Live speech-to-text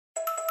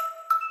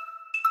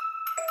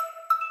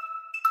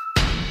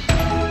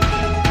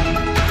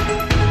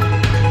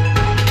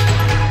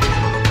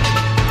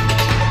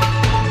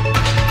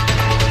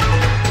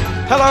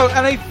Hello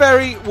and a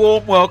very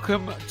warm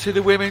welcome to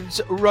the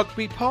Women's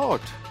Rugby Pod.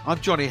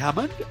 I'm Johnny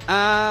Hammond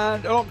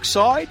and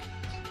alongside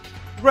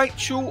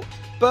Rachel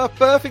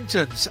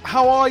Burfingtons.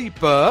 How are you,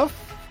 Burf?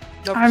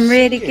 I'm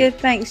really good,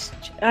 thanks.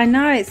 I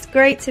know, it's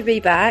great to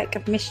be back.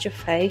 I've missed your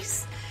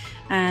face.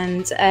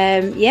 And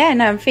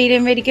I'm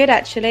feeling really good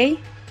actually.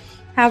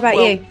 How about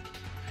you?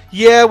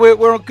 Yeah,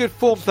 we're on good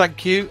form,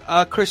 thank you.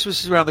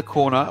 Christmas is around the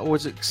corner,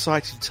 always an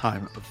exciting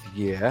time of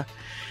the year.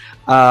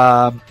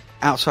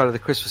 Outside of the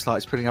Christmas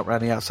lights putting up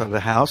around the outside of the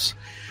house.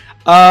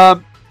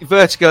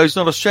 Vertigo is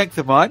not a strength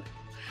of mine.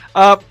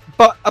 But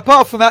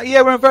apart from that,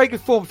 yeah, we're in very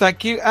good form,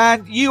 thank you.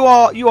 And you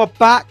are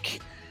back.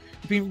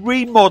 You've been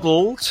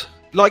remodelled,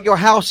 like your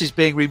house is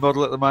being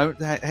remodelled at the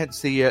moment,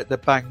 hence the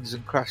bangs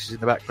and crashes in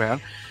the background.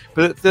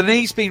 But the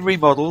knee's been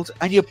remodelled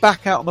and you're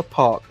back out on the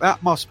park.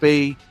 That must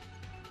be...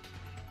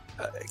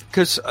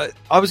 Because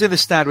I was in the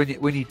stand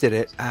when you did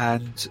it,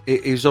 and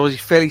it was obviously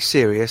fairly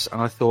serious,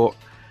 and I thought...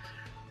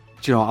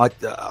 Do you know,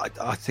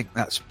 I think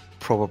that's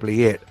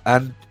probably it.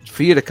 And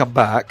for you to come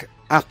back,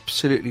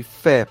 absolutely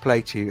fair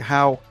play to you.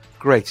 How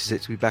great is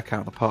it to be back out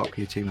in the park with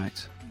your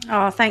teammates?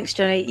 Oh, thanks,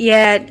 Johnny.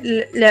 Yeah,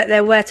 look,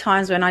 there were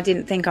times when I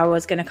didn't think I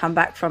was going to come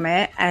back from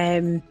it,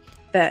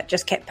 but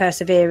just kept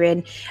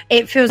persevering.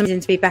 It feels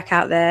amazing to be back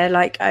out there.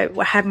 Like, I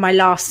had my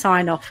last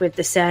sign-off with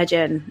the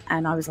surgeon,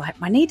 and I was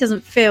like, my knee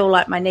doesn't feel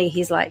like my knee.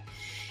 He's like,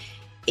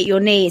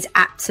 your knee is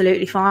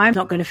absolutely fine. It's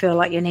not going to feel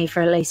like your knee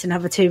for at least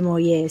another 2 more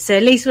years. So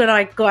at least when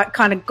I got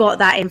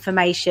that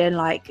information,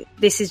 like,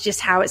 this is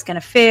just how it's going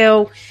to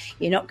feel.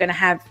 You're not going to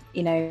have,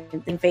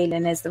 the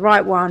feeling as the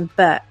right one,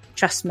 but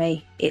trust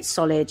me, it's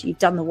solid. You've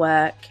done the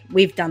work.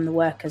 We've done the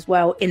work as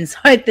well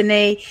inside the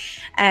knee.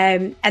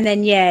 And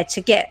then,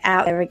 to get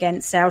out there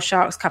against Sale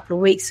Sharks a couple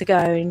of weeks ago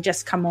and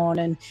just come on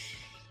and,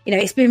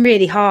 it's been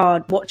really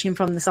hard watching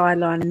from the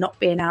sideline and not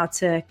being able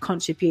to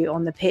contribute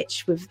on the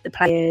pitch with the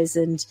players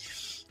and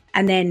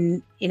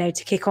then, to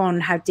kick on,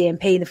 have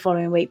DMP the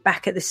following week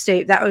back at the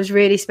Stoop. That was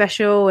really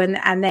special.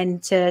 And then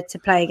to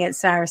play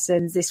against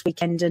Saracens this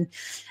weekend and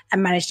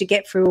manage to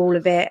get through all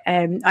of it.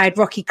 I had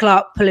Rocky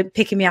Clark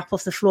picking me up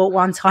off the floor at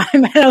one time,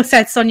 and I also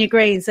had Sonia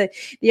Green. So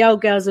the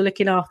old girls were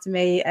looking after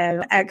me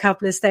at a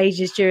couple of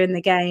stages during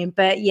the game.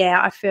 But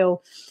yeah, I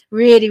feel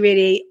really,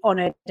 really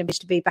honoured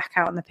to be back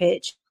out on the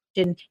pitch.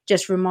 And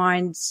just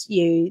reminds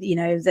you,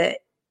 that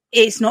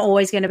it's not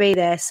always going to be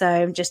there. So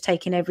I'm just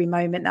taking every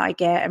moment that I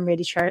get and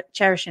really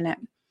cherishing it.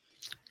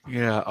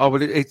 Yeah. Oh,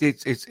 well,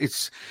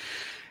 it's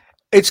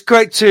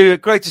great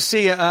to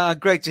see it,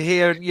 great to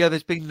hear. And yeah,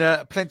 there's been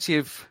plenty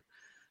of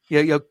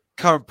your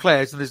current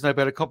players, and there's no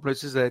better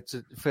compliments, is there? It's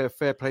a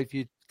fair play for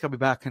you coming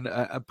back and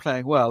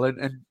playing well.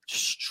 And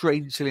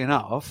strangely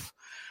enough,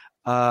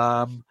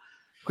 you're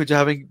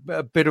having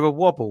a bit of a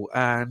wobble,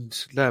 and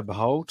lo and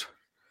behold,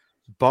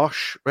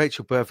 Bosh,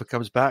 Rachel Burford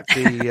comes back,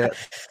 the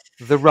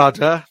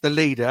rudder, the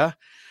leader,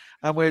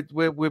 and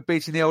we're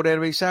beating the old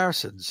enemy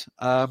Saracens.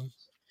 Do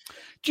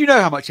you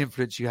know how much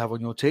influence you have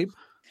on your team?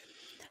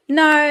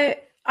 No,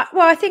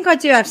 I think I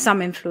do have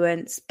some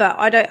influence, but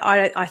I don't.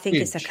 I think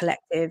Huge. It's a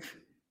collective.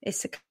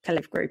 It's a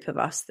collective group of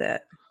us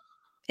that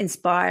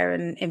inspire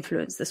and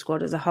influence the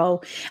squad as a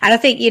whole. And I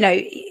think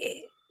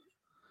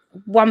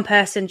one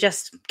person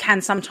just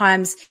can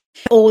sometimes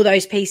put all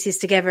those pieces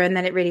together, and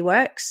then it really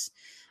works.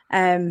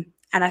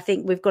 And I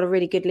think we've got a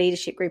really good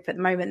leadership group at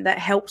the moment that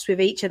helps with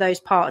each of those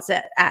parts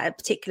at a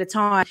particular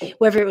time,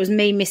 whether it was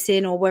me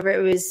missing or whether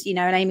it was, an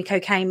Amy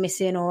Cocaine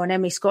missing or an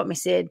Emily Scott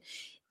missing,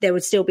 there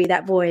would still be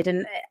that void.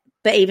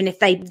 But even if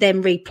they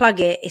then replug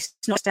it, it's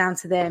not down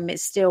to them.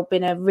 It's still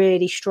been a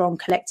really strong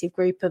collective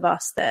group of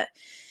us that,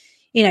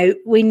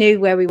 we knew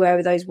where we were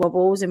with those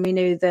wobbles, and we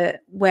knew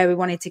that where we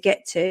wanted to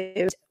get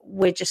to.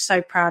 We're just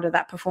so proud of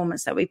that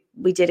performance that we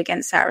did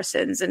against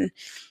Saracens. And,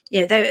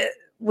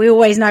 we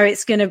always know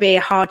it's going to be a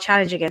hard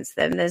challenge against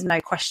them. There's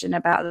no question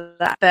about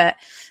that. But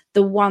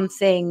the one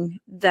thing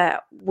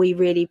that we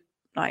really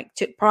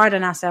took pride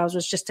in ourselves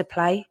was just to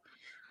play,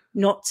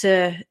 not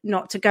to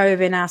go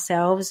within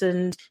ourselves,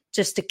 and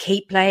just to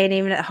keep playing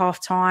even at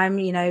half time.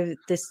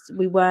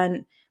 We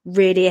weren't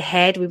really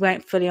ahead. We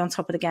weren't fully on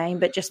top of the game,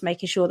 but just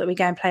making sure that we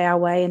go and play our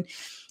way. And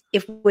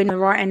if we're in the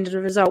right end of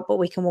the result, but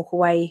we can walk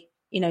away,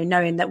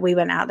 knowing that we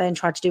went out there and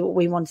tried to do what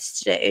we wanted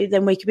to do,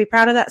 then we could be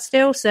proud of that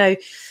still. So,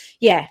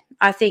 yeah,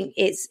 I think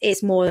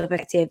it's more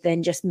effective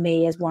than just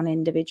me as one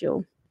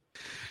individual.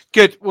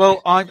 Good.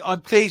 Well,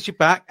 I'm pleased you're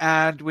back,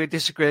 and we're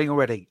disagreeing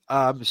already.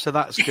 So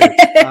that's good.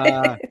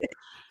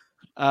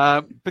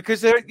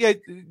 Because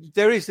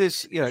there is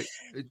this.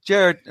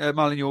 Jared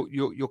Mullin,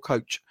 your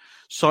coach,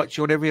 cites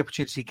you on every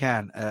opportunity he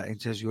can in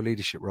terms of your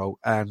leadership role,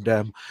 and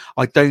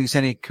I don't think it's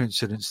any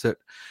coincidence that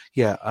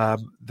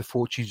the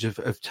Fortunes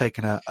have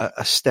taken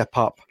a step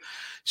up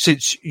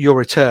since your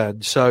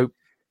return. So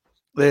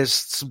there's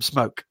some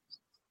smoke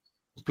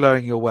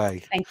blowing your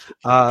way. Thank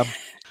you.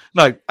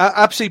 No,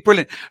 absolutely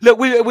brilliant. Look,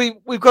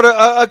 we've got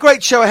a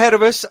great show ahead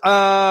of us.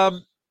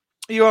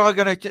 you are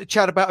going to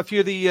chat about a few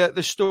of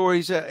the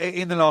stories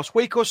in the last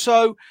week or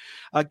so.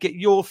 Get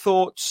your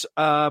thoughts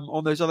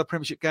on those other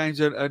Premiership games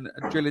and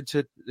drill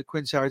into the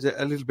Queen's Harriers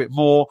a little bit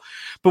more.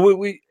 But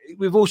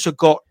we've also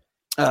got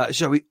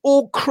Zoe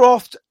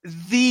Aldcroft,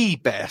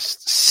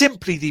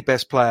 simply the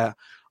best player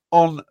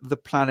on the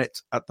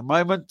planet at the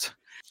moment.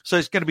 So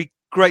it's going to be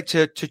great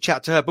to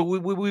chat to her. But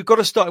we've got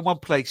to start in one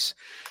place,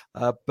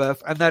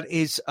 Berth, and that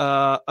is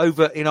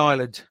over in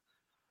Ireland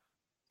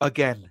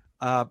again.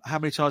 How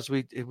many times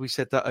have we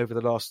said that over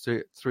the last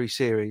three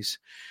series?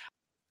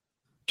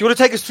 Do you want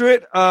to take us through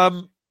it?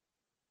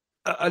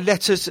 A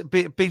letter's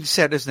been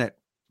sent, isn't it,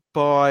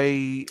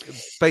 by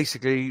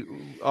basically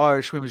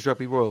Irish women's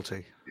rugby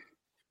royalty?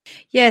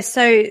 Yeah,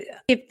 so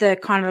give the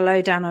kind of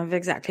lowdown of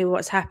exactly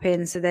what's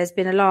happened. So there's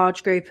been a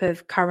large group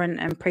of current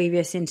and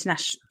previous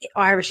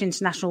Irish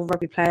international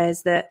rugby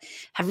players that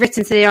have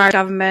written to the Irish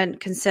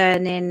government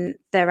concerning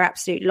their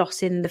absolute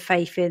loss in the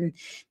faith in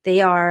the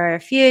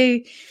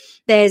IRFU.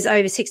 There's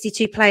over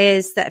 62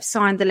 players that have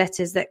signed the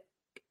letters that,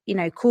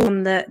 call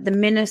on the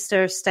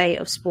Minister of State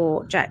of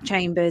Sport, Jack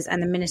Chambers,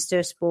 and the Minister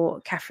of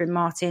Sport, Catherine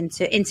Martin,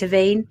 to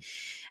intervene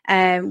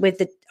with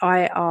the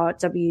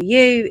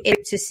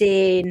IRWU to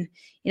seeing,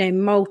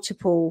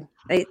 multiple.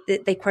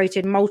 They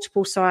quoted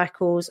multiple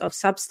cycles of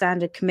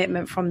substandard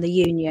commitment from the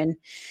union.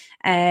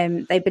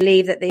 They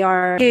believe that the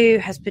IRWU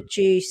has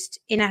produced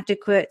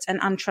inadequate and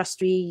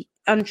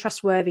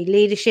untrustworthy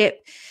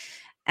leadership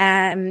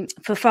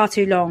for far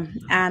too long,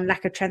 and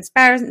lack of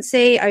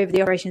transparency over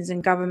the operations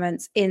and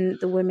governments in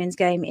the women's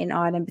game in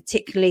Ireland,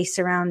 particularly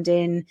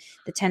surrounding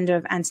the tender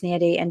of Anthony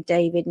Eddy and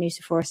David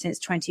Nucifora since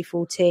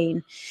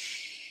 2014.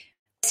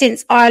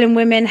 Since Ireland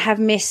women have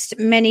missed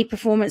many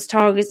performance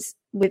targets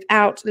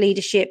without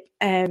leadership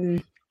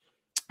and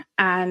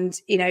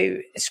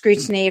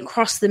scrutiny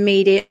across the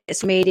media.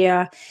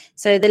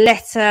 So the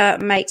letter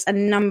makes a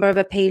number of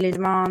appealing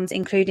demands,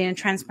 including a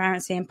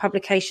transparency and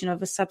publication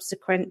of a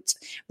subsequent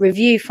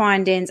review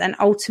findings, and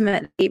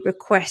ultimately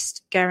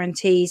request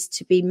guarantees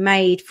to be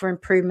made for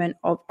improvement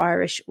of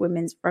Irish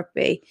women's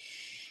rugby.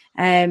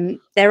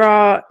 There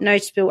are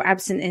notable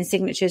absent in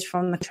signatures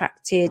from the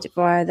contracted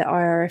via the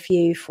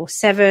IRFU for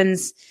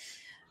sevens,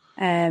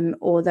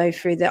 although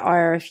through the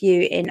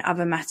IRFU in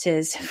other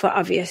matters for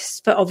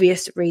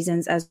obvious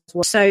reasons as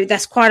well. So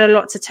that's quite a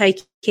lot to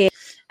take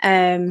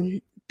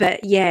in.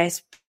 But yeah,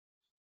 it's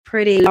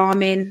pretty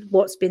alarming.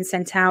 What's been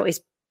sent out is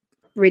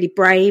really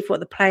brave, what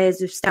the players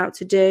have set out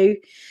to do.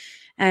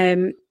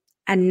 And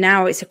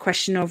now it's a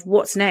question of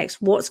what's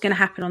next, what's going to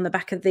happen on the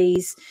back of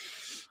these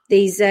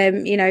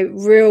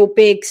real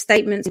big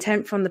statements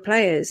intent from the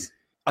players.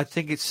 I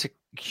think it's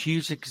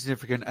hugely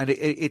significant, and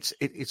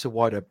it's a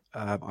wider.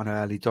 I know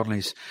Ali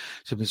Donnelly's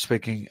been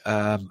speaking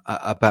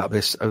about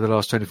this over the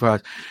last 24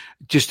 hours.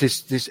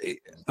 Just this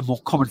a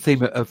more common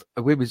theme of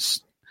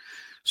women's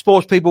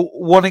sports people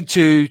wanting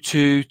to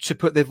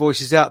put their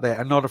voices out there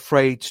and not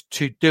afraid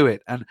to do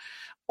it. And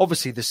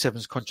obviously, the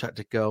sevens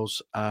contracted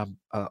girls are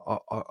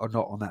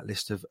not on that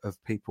list of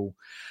people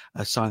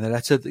signing the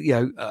letter.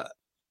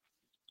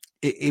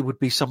 It would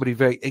be somebody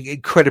very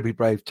incredibly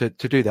brave to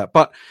do that.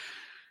 But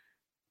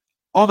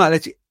on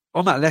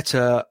that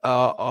letter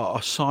are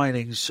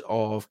signings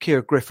of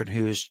Ciara Griffin,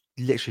 who has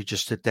literally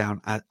just stood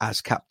down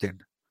as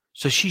captain.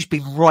 So she's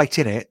been right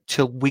in it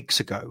till weeks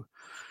ago.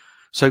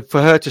 So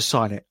for her to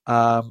sign it,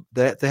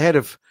 the head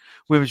of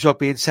women's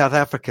rugby in South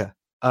Africa,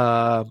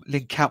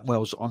 Lynn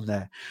Campwell's on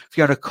there.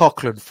 Fiona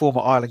Coughlin,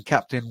 former Ireland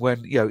captain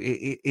when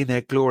in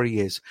their glory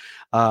years.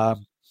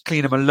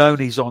 Cleena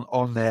Maloney's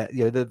on there,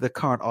 the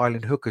current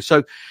Ireland hooker.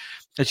 So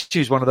she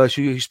was one of those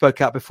who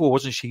spoke out before,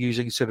 wasn't she,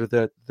 using sort of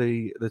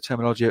the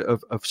terminology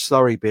of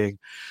slurry being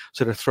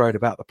sort of thrown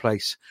about the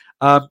place.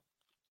 The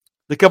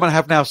government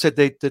have now said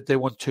that they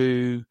want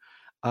to,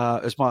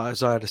 as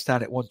I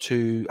understand it, want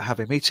to have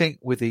a meeting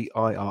with the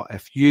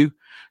IRFU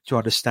to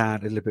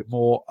understand a little bit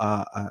more,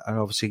 and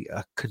obviously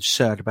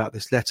concerned about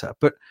this letter.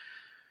 But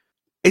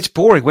it's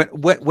boring.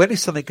 When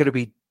is something going to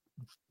be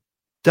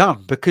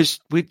done? Because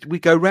we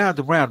go round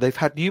and round. They've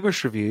had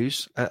numerous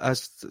reviews,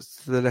 as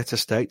the letter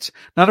states.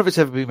 None of it's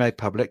ever been made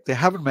public. They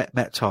haven't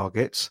met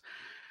targets,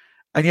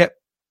 and yet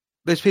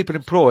there's people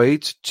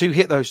employed to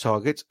hit those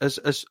targets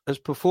as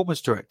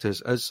performance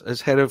directors,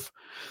 as head of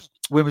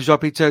women's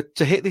rugby to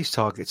hit these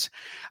targets.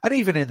 And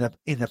even in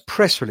the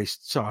press release,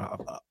 sorry,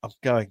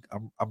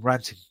 I'm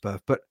ranting,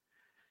 Berth, but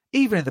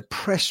even in the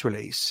press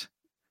release,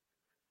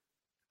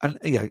 and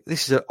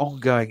this is an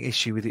ongoing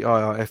issue with the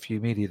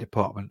IRFU media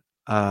department.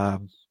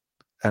 And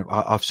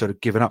I've sort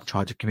of given up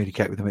trying to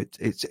communicate with them.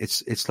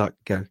 It's like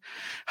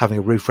having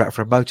a roof rack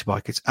for a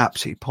motorbike. It's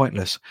absolutely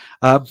pointless.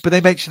 But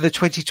they mentioned the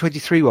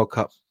 2023 World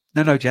Cup.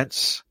 No,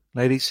 gents,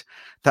 ladies,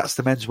 that's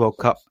the Men's World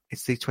Cup.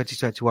 It's the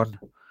 2021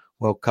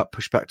 World Cup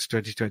pushed back to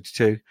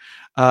 2022.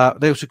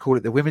 They also call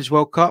it the Women's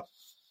World Cup.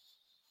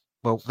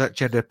 Well, that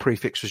gender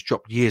prefix was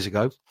dropped years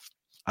ago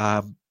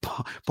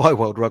by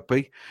World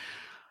Rugby.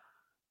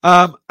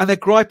 And they're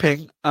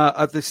griping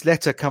at this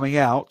letter coming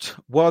out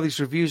while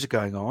these reviews are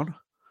going on,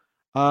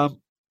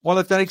 while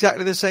they've done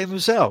exactly the same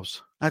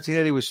themselves.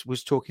 Antonelli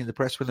was talking to the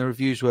press when the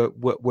reviews were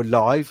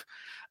live,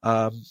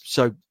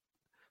 so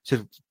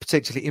sort of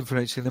potentially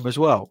influencing them as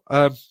well.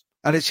 And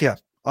it's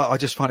I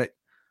just find it.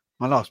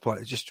 My last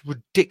point is just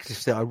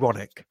ridiculously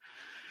ironic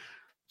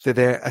that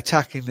they're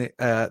attacking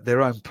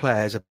their own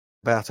players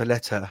about a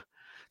letter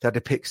that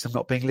depicts them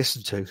not being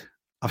listened to.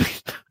 I mean,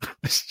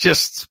 it's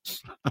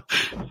just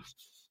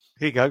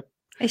here you go.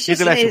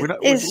 Here's a letter.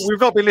 We've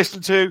not been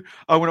listened to.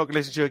 Oh, we're not going to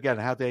listen to you again.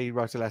 How dare you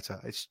write a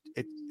letter? It's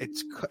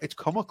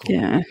comical.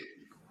 Yeah,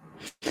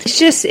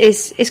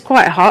 it's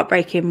quite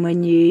heartbreaking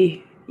when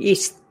you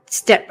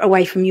step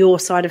away from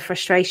your side of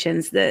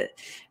frustrations that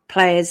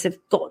players have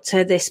got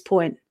to this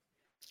point.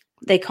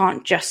 They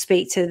can't just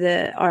speak to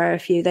the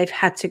RFU. They've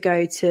had to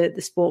go to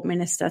the sport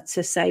minister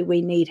to say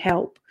we need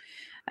help,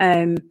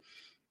 and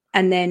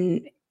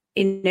then.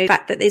 The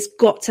fact that it's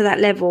got to that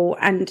level,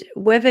 and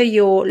whether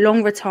you're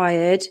long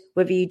retired,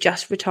 whether you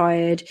just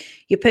retired,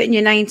 you're putting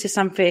your name to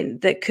something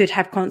that could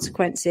have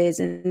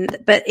consequences.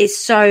 But it's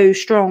so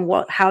strong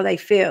how they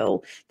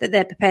feel that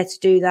they're prepared to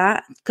do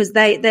that, because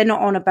they're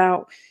not on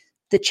about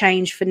the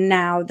change for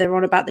now. They're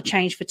on about the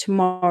change for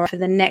tomorrow, for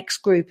the next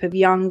group of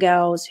young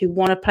girls who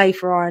want to play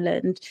for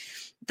Ireland.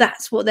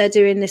 That's what they're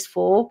doing this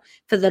for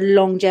the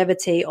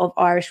longevity of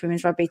Irish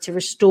women's rugby, to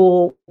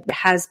restore what it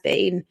has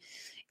been.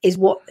 Is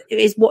what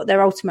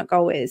their ultimate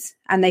goal is,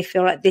 and they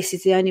feel like this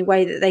is the only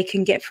way that they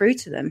can get through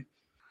to them.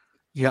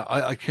 Yeah,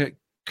 I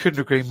couldn't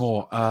agree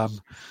more.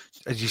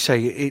 As you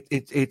say,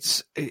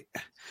 it's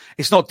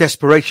not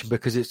desperation,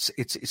 because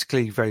it's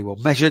clearly very well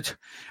measured,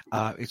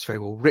 it's very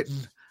well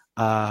written,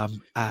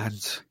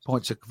 and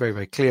points are very,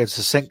 very clear and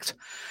succinct.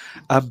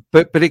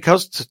 But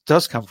it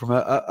does come from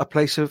a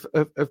place of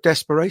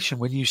desperation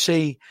when you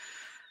see,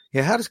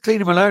 how does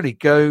Cliona Maloney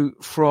go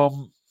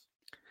from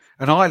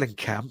an island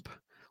camp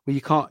where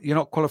you're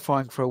not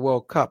qualifying for a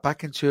World Cup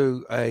back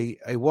into a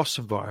WASP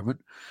environment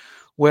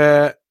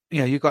where,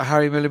 you've got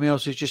Harry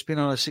Miller-Mills who's just been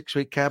on a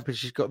 6-week camp, and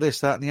she's got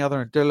this, that, and the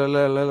other,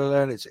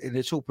 and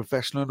it's all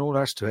professional and all the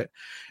rest to it.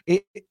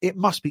 It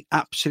must be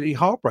absolutely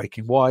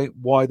heartbreaking why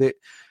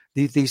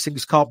these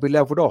things can't be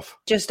leveled off.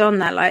 Just on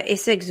that,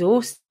 it's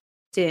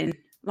exhausting.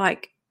 The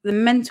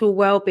mental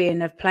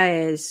well-being of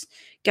players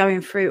going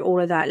through all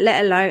of that,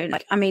 let alone,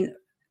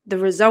 the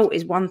result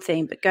is one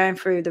thing, but going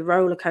through the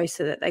roller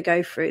coaster that they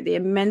go through, the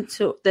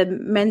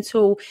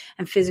mental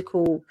and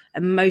physical,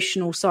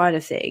 emotional side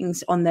of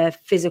things on their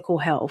physical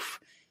health,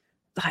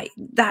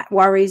 that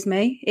worries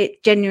me.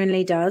 It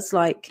genuinely does.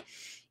 Like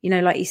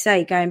you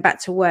say, going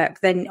back to work,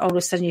 then all of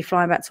a sudden you're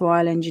flying back to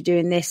Ireland, you're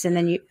doing this, and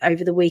then you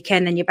over the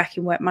weekend, then you're back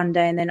in work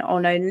Monday, and then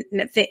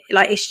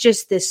it's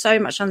just, there's so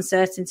much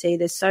uncertainty,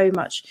 there's so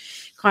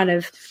much kind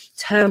of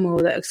turmoil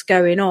that's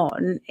going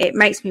on. It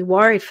makes me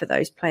worried for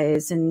those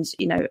players, and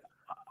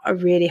I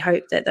really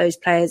hope that those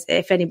players,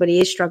 if anybody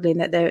is struggling,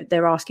 that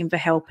they're asking for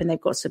help and they've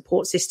got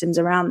support systems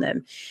around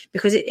them,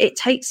 because it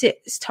takes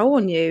its toll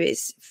on you.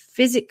 It's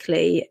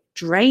physically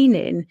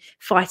draining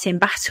fighting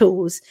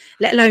battles,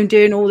 let alone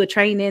doing all the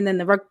training and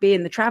the rugby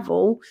and the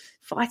travel.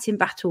 Fighting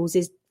battles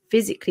is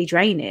physically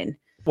draining,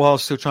 while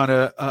still trying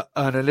to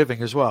earn a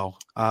living as well,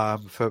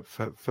 for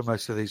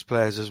most of these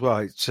players as well.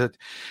 It's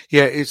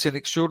an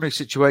extraordinary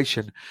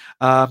situation.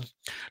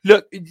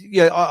 Look,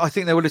 I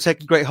think they would have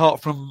taken great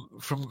heart from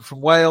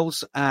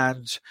Wales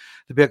and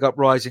the big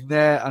uprising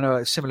there. I know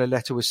a similar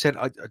letter was sent.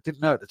 I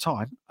didn't know at the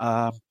time,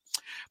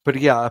 but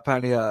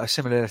apparently a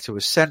similar letter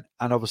was sent,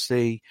 and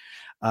obviously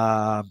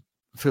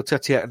Phil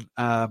Tetiet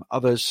and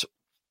others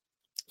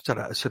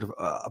sort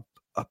of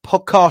a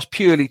podcast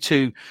purely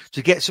to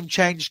get some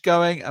change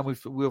going, and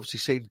we've obviously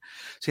seen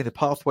the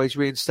pathways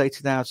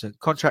reinstated now, so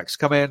contracts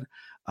come in.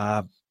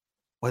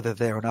 Whether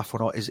they're enough or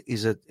not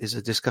is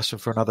a discussion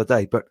for another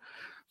day. But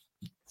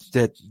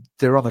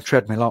they're on the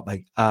treadmill, aren't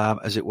they?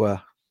 As it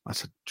were.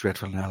 That's a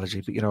dreadful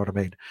analogy, but you know what I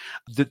mean.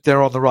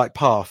 They're on the right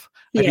path,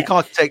 and you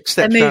can't take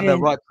steps down the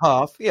right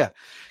path. Yeah,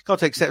 can't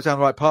take steps down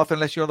the right path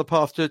unless you're on the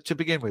path to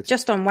begin with.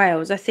 Just on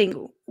Wales, I think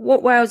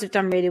what Wales have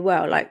done really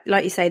well,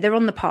 like you say, they're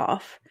on the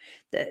path.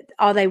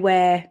 Are they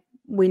where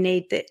we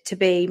need it to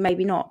be?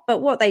 Maybe not.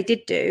 But what they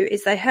did do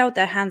is they held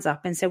their hands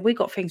up and said, we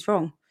got things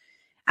wrong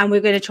and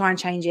we're going to try and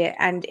change it.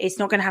 And it's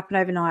not going to happen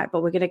overnight,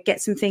 but we're going to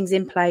get some things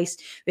in place.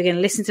 We're going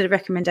to listen to the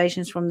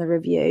recommendations from the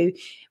review.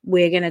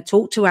 We're going to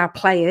talk to our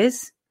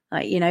players.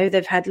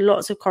 They've had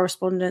lots of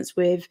correspondence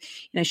with,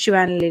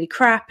 Shuan and Lily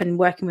Crapp, and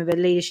working with a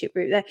leadership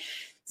group there.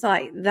 It's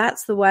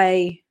that's the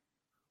way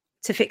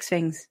to fix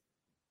things,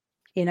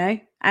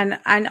 and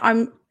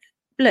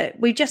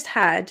we just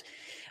had,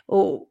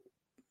 when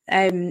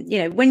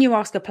you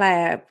ask a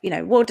player,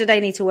 what do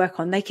they need to work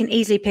on? They can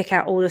easily pick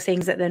out all the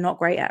things that they're not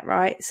great at,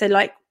 right? So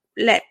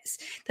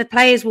the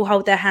players will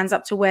hold their hands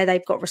up to where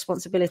they've got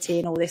responsibility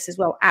in all this as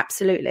well.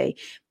 Absolutely.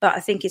 But I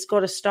think it's got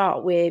to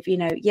start with,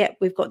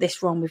 we've got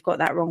this wrong. We've got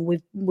that wrong.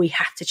 We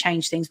have to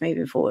change things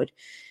moving forward.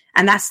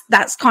 And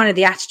that's kind of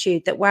the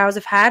attitude that Wales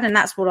have had. And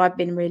that's what I've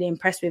been really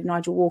impressed with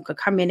Nigel Walker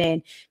coming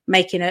in,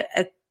 making a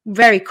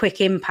very quick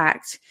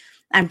impact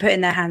and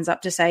putting their hands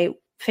up to say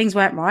things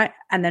weren't right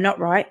and they're not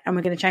right and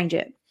we're going to change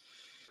it.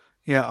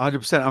 Yeah,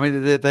 100%. I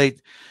mean,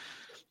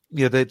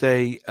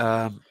 they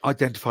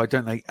identify,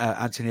 don't they,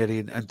 Anthony Ellie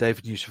and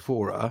David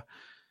Nucifora.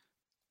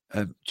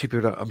 Two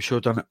people that I'm sure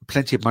done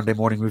plenty of Monday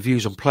morning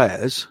reviews on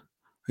players.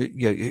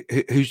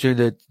 Who's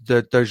doing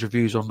those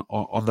reviews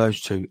on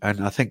those two?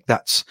 And I think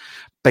that's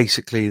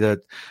basically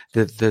the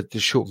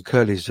short and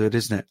curlies of it,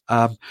 isn't it?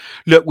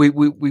 Look,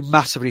 we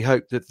massively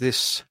hope that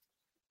this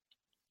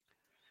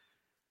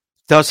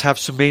does have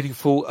some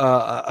meaningful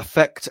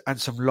effect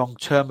and some long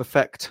term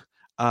effect.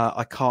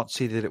 I can't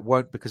see that it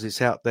won't, because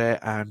it's out there,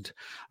 and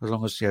as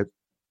long as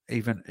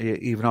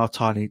even our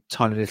tiny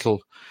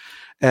little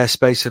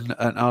airspace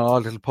and our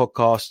little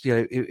podcast,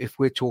 if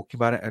we're talking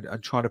about it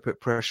and trying to put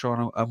pressure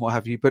on and what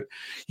have you, but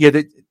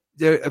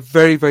they're a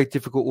very, very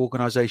difficult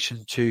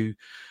organisation to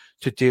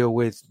deal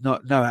with.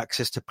 No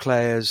access to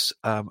players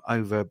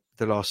over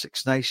the last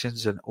Six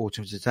Nations and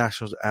Autumn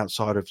Internationals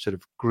outside of sort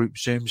of group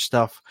Zoom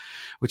stuff,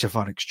 which I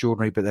find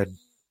extraordinary. But then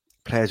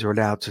players are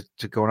allowed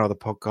to go on other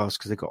podcasts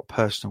because they've got a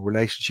personal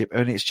relationship,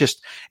 and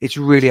it's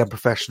really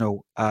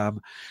unprofessional and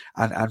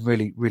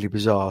really, really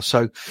bizarre.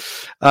 So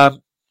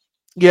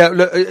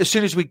look, as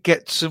soon as we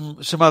get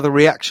some other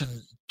reaction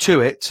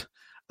to it,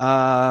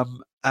 and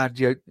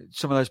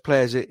some of those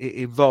players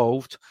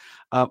involved,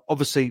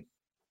 obviously,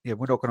 we're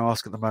not going to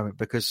ask at the moment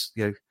because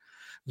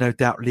no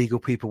doubt legal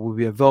people will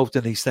be involved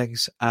in these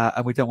things,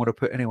 and we don't want to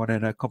put anyone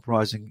in a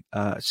compromising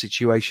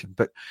situation.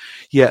 But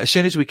as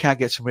soon as we can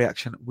get some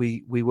reaction,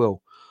 we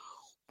will.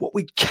 What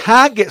we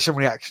can get some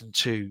reaction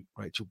to,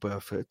 Rachel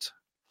Burford,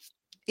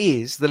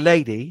 is the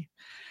lady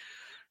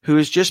who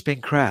has just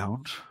been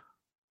crowned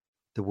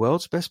the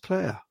world's best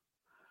player,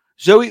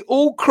 Zoe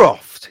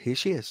Aldcroft. Here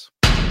she is.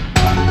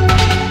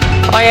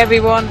 Hi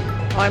everyone,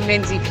 I'm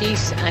Lindsay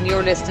Peat and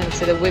you're listening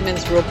to the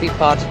Women's Rugby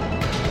Pod.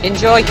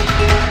 Enjoy.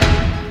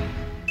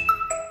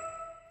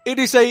 It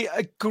is a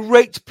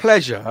great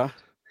pleasure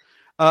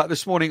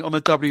this morning on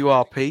the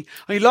WRP.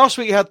 I mean, last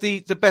week you had the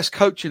best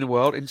coach in the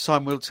world in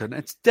Simon Wilton,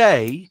 and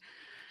today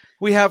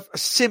we have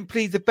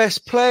simply the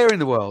best player in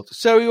the world,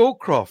 Zoe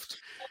Aldcroft.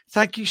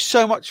 Thank you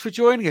so much for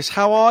joining us.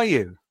 How are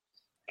you?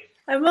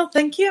 I'm well,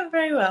 thank you. I'm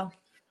very well.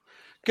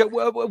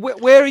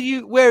 Where are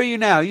you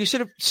now? Are you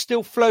sort of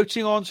still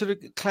floating on sort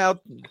of cloud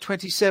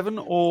 27,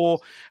 or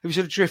have you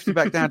sort of drifted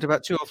back down to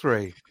about 2 or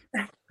 3?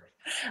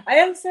 I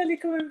am slowly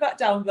coming back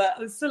down, but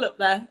I'm still up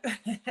there.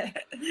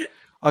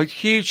 Oh,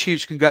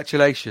 huge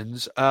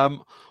congratulations.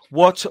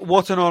 What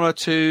an honour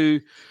to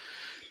be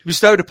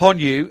bestowed upon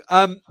you.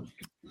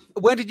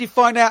 When did you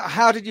find out?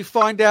 How did you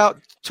find out?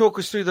 Talk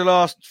us through the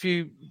last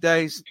few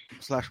days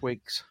 /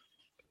 weeks.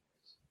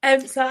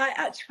 So I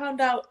actually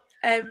found out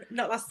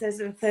not last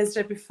Thursday, the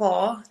Thursday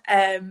before.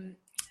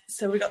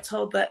 So we got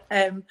told that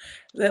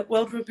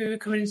World Rugby were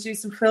coming to do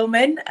some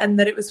filming, and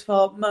that it was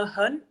for Mo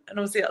Hunt. And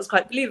obviously that was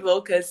quite believable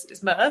because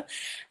it's Mo.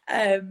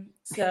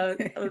 So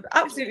I was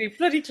absolutely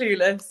bloody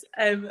clueless.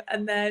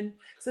 And then,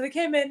 so they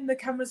came in, the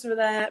cameras were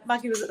there,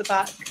 Maggie was at the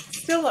back,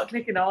 still not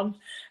clicking on.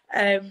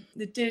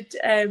 They did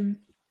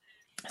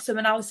some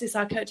analysis,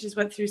 our coaches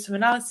went through some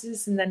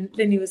analysis, and then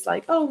Linny was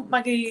like, oh,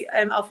 Maggie,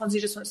 Alfonso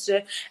just wants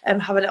to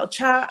have a little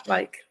chat,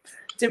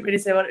 didn't really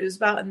say what it was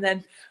about. And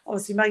then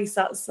obviously Maggie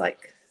starts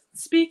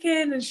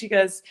speaking, and she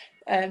goes,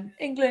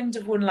 England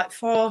have won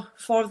four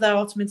of their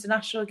autumn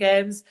international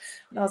games.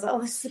 And I was like,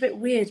 oh, this is a bit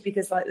weird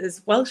because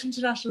there's Welsh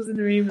internationals in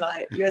the room,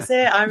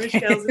 USA, Irish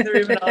girls in the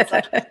room. And I was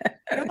like,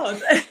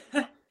 God.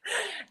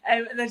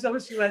 And then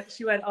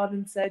she went on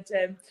and said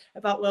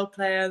about World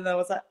Player, and I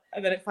was like,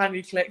 and then it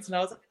finally clicked, and I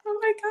was like, oh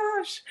my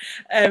gosh.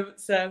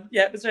 So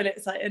yeah, it was really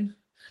exciting.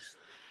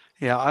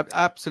 Yeah,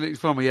 absolutely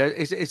fun. Yeah,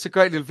 it's a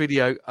great little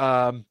video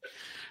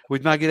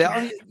with Maggie there.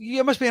 I mean,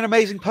 you must be an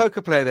amazing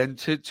poker player then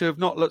to have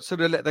not let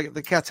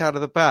the cat out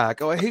of the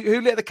bag. Or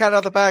who let the cat out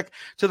of the bag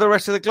to the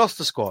rest of the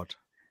Gloucester squad?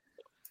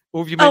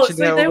 Or have you mentioned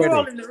so they were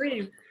all in the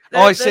room.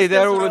 I see,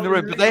 they're all in the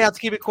room, but they had to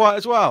keep it quiet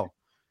as well.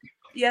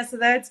 Yeah, so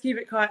they had to keep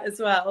it quiet as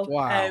well.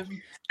 Wow.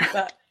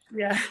 But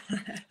yeah.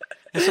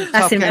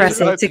 That's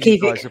impressive to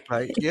keep it.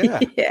 Yeah.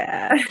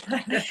 Yeah.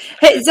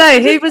 Hey,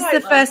 Zoe, who was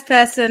the first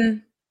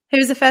person? Who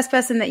was the first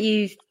person that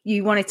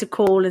you wanted to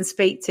call and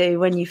speak to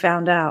when you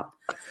found out?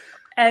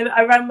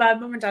 I rang my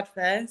mum and dad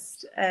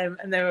first, and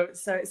they were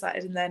so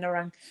excited. And then I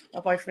rang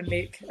my boyfriend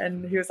Luke,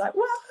 and he was like,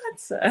 "What?"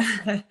 So,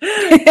 yeah,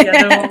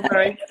 they were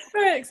very,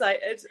 very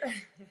excited.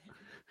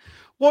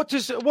 What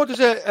does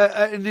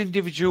an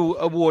individual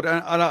award?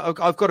 And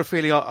I've got a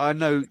feeling I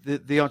know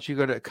the answer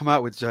you're going to come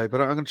out with, Zoe, but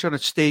I'm going to try to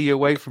steer you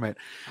away from it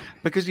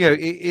because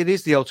it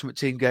is the ultimate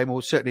team game,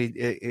 or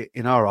certainly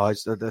in our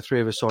eyes, the three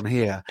of us on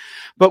here.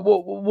 But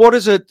what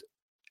is it?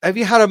 Have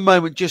you had a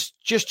moment just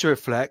to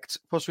reflect,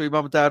 possibly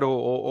mum and dad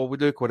or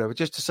with Luke or whatever,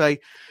 just to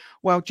say,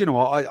 well, do you know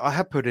what? I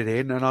have put it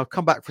in, and I've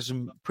come back for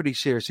some pretty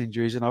serious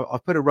injuries, and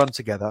I've put a run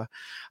together,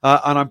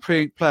 and I'm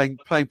playing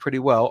pretty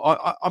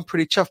well. I'm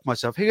pretty chuffed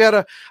myself. Have you had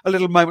a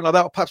little moment like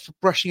that, or perhaps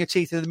brushing your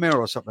teeth in the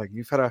mirror or something?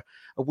 You've had a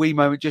wee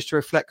moment just to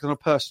reflect on a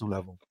personal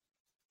level.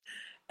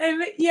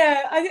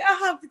 Yeah, I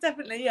have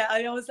definitely. Yeah,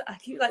 I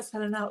keep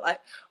spelling out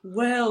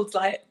world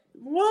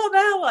what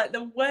now? Like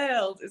the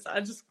world is. I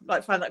just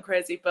like find that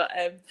crazy. But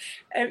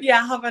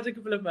yeah, I have had a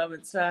couple of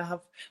moments where I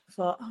have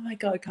thought, oh my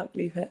god, I can't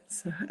believe it.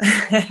 So.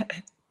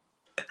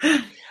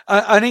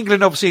 And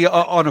England obviously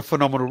are on a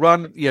phenomenal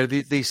run. You know,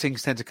 these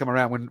things tend to come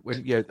around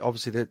when you know,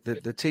 obviously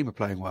the team are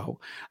playing well.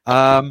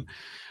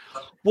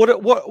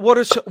 What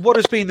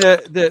has been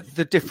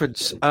the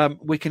difference?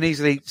 We can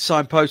easily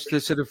signpost the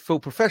sort of full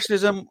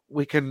professionalism.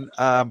 We can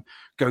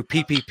go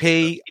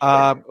PPP,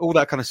 all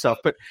that kind of stuff.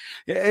 But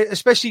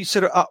especially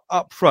sort of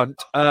up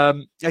front,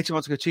 18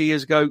 months ago, 2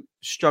 years ago,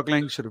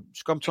 struggling, sort of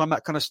scrum time,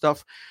 that kind of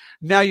stuff.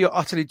 Now you're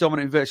utterly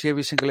dominant in virtually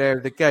every single area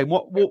of the game.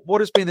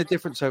 What has been the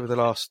difference over the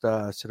last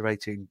sort of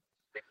 18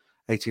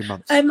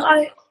 months?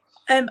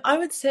 I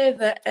would say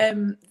that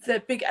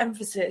the big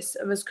emphasis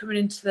of us coming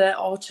into the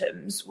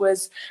autumns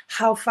was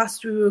how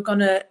fast we were going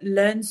to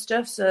learn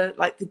stuff. So,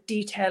 like the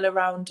detail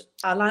around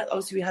our line.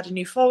 Obviously, we had a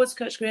new forwards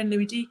coach going,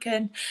 Louis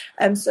Deacon.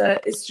 So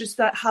it's just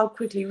that how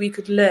quickly we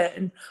could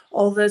learn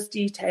all those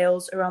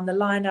details around the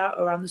line out,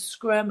 around the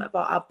scrum,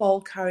 about our ball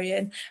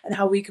carrying, and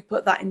how we could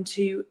put that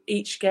into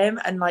each game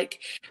and like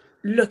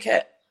look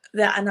at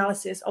the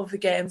analysis of the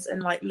games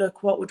and like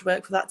look what would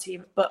work for that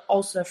team, but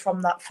also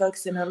from that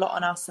focusing a lot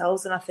on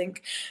ourselves. And I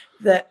think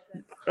that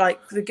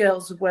like the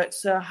girls have worked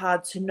so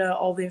hard to know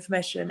all the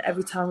information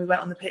every time we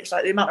went on the pitch,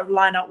 like the amount of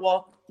line out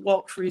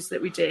walkthroughs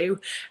that we do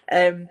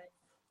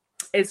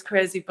is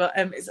crazy, but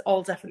it's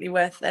all definitely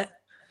worth it.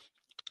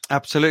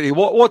 Absolutely.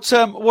 What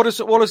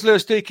has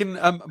Lewis Deacon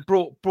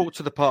brought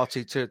to the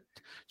party to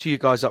you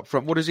guys up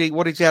front? What is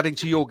he adding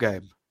to your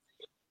game?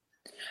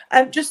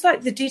 Just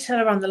like the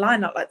detail around the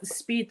lineup, like the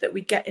speed that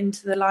we get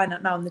into the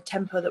lineup now and the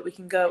tempo that we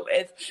can go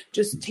with,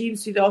 just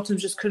teams through the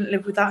autumns just couldn't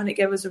live with that, and it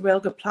gave us a real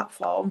good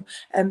platform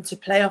to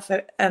play off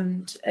it,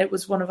 and it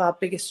was one of our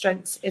biggest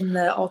strengths in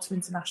the autumn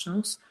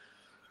internationals.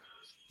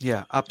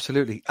 Yeah,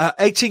 absolutely.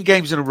 18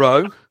 games in a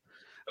row.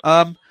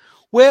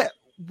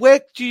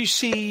 Where do you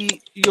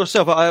see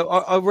yourself? I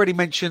already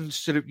mentioned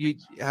sort of you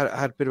had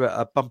a bit of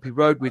a bumpy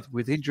road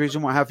with injuries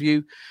and what have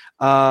you.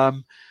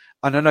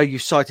 And I know you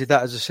cited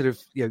that as a sort of,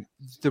 you know,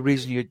 the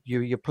reason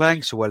you're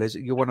playing so well is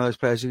you're one of those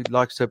players who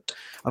likes to,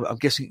 I'm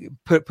guessing,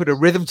 put a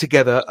rhythm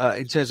together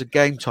in terms of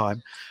game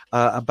time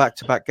and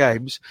back-to-back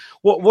games.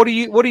 What are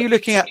you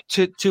looking at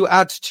to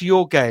add to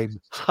your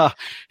game?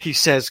 He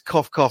says,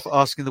 cough, cough,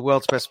 asking the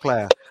world's best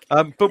player.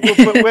 But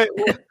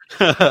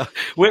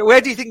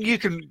where do you think you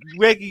can?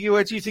 Where do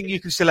you think you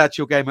can still add to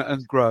your game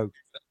and grow?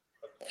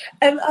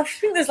 I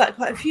think there's like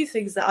quite a few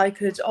things that I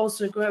could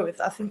also grow with.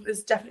 I think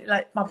there's definitely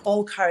like my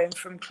ball carrying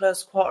from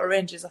close quarter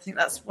ranges. I think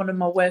that's one of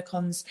my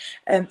work-ons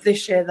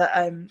this year that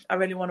I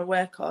really want to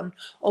work on.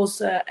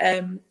 Also,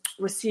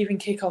 receiving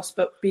kickoffs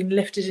but being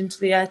lifted into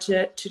the air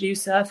to do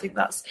so. I think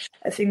that's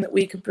a thing that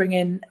we could bring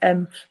in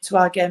to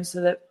our game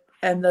so that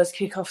those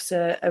kickoffs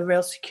are a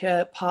real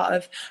secure part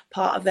of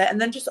it.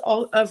 And then just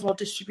all overall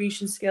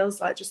distribution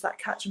skills, like just that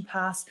catch and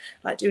pass,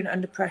 like doing it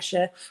under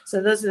pressure.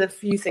 So those are the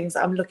few things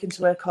that I'm looking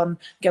to work on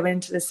going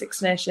into the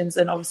Six Nations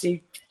and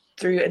obviously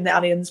through in the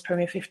Allianz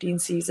Premier 15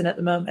 season at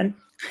the moment.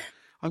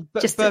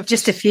 Just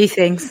a few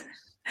things.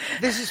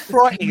 This is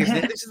frightening, isn't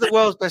it? This is the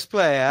world's best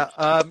player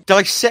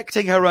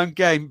dissecting her own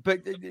game.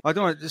 But I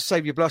don't want to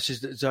save your blushes,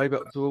 Zoe,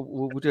 but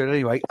we'll do it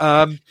anyway.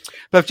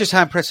 But just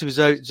how impressive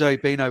has Zoe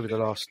been over the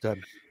last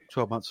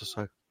 12 months or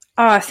so?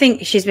 Oh, I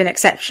think she's been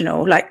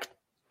exceptional. Like,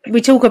 we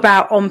talk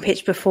about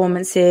on-pitch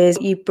performances.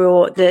 You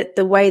brought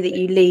the way that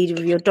you lead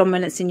with your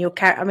dominance in your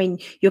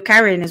your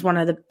carrying is one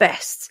of the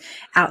best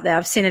out there.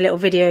 I've seen a little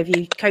video of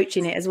you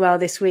coaching it as well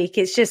this week.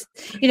 It's just,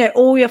 you know,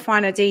 all your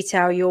finer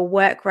detail, your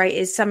work rate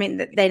is something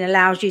that then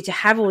allows you to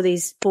have all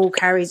these ball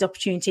carries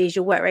opportunities,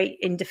 your work rate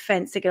in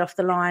defence to get off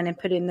the line and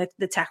put in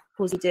the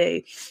tackles you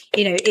do.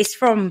 You know, it's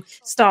from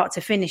start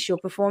to finish your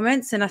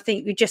performance. And I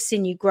think we've just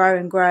seen you grow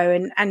and grow.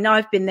 And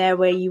I've been there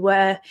where you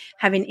were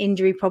having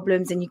injury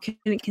problems and you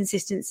couldn't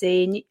consistently.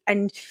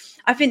 And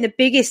I think the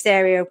biggest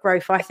area of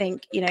growth, I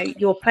think, you know,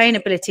 your playing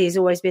ability has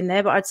always been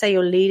there, but I'd say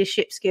your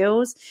leadership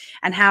skills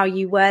and how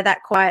you were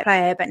that quiet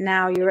player, but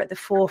now you're at the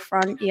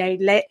forefront. You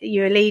know,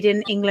 you're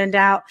leading England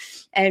out,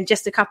 and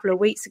just a couple of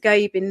weeks ago,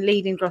 you've been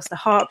leading Gloucester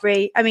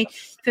Hartpury. I mean,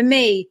 for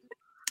me,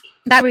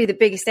 that's really the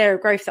biggest area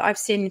of growth that I've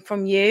seen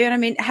from you. And I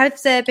mean,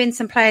 has there been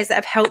some players that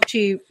have helped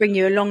you bring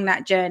you along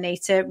that journey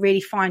to really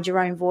find your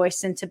own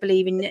voice and to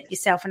believe in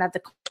yourself and have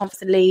the confidence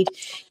to lead,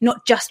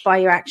 not just by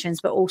your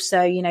actions, but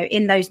also, you know,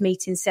 in those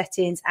meeting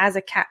settings as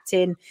a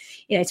captain?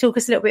 You know, talk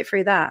us a little bit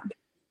through that.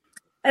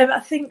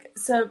 I think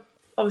so.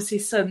 Obviously,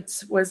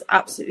 Suns was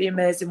absolutely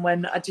amazing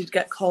when I did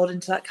get called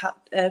into that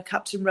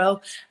captain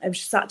role.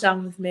 She sat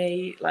down with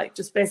me, like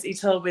just basically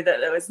told me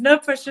that there was no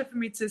pressure for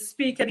me to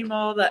speak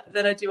anymore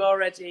that I do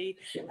already,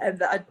 and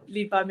that I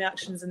lead by my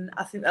actions. And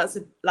I think that's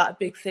a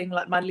big thing.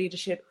 Like, my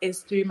leadership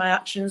is through my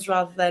actions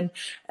rather than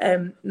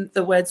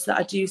the words that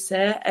I do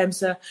say.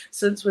 So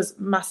Suns was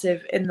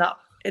massive in that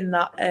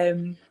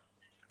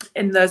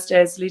in those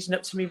days leading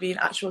up to me being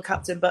actual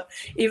captain. But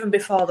even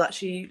before that,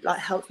 she like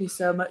helped me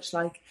so much,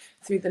 like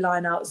through the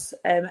lineouts,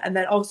 and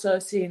then also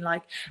seeing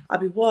like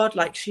Abby Ward,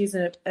 like she's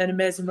an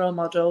amazing role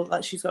model,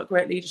 like she's got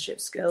great leadership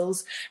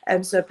skills,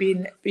 and so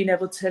being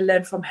able to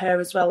learn from her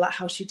as well, like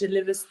how she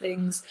delivers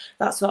things,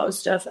 that sort of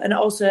stuff, and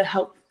also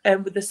help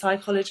with the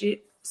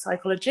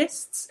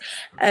psychologists,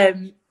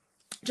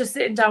 just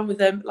sitting down with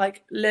them,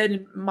 like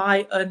learning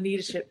my own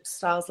leadership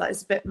styles. Like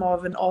it's a bit more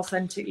of an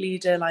authentic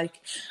leader. Like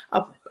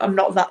I'm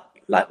not that,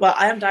 like, well,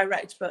 I am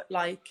direct, but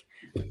like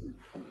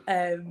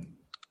I'm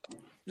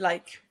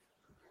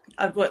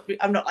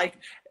not like,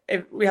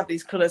 we have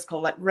these colours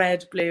called like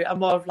red, blue. I'm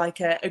more of like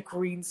a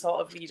green sort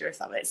of leader, if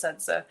that makes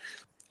sense. So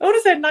I want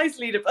to say nice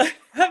leader, but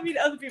I mean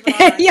other people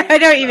are nice. Yeah, I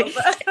don't even.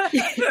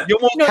 You're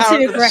more not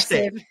carrot too than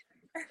aggressive. stick.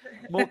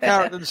 More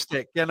carrot than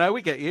stick. Yeah, no,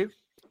 we get you.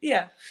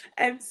 Yeah.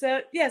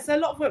 So a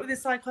lot of work with the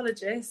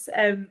psychologists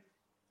around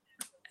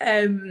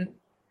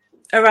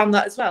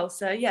that as well.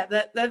 So yeah,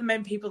 they're the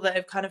main people that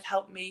have kind of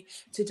helped me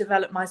to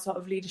develop my sort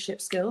of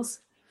leadership skills.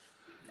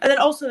 And then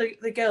also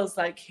the girls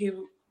like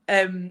who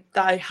that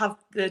I have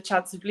the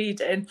chance of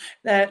leading,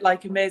 they're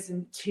like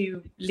amazing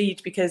to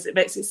lead because it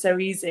makes it so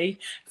easy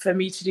for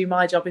me to do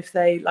my job if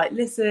they like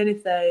listen,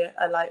 if they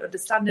are like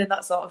understanding,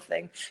 that sort of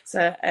thing.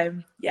 So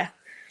yeah.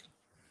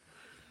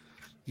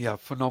 Yeah,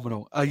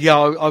 phenomenal. I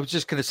was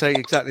just going to say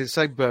exactly the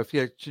same, Berth.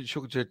 Yeah,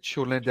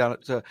 Sean Lynn down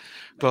at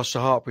Gloucester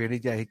Hartbury, and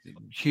he's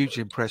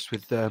hugely impressed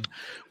with the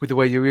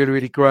way you're really,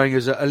 really growing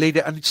as a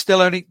leader. And it's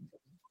still only,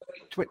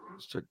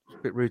 it's a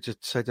bit rude to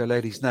say the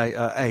lady's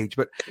age,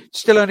 but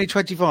still only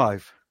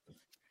 25.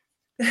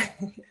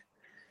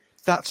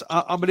 That's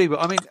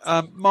unbelievable. I mean,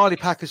 Marley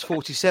Packer's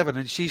 47,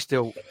 and she's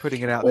still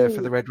putting it out there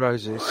for the Red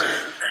Roses.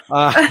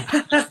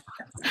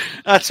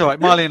 That's all right.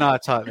 Marley and I are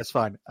tight. That's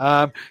fine.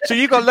 So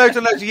you've got loads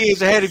and loads of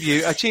years ahead of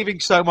you, achieving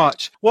so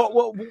much.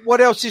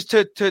 What else is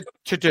to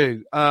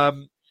do?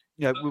 We're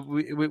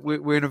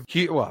in a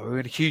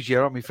huge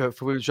year, aren't we, for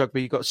women's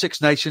rugby? You've got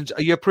Six Nations.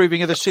 Are you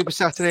approving of the Super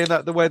Saturday and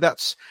the way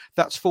that's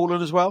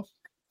fallen as well?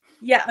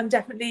 Yeah, I'm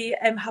definitely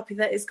happy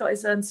that it's got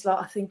its own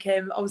slot. I think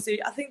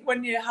obviously,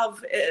 when you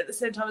have it at the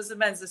same time as the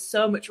men's, there's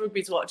so much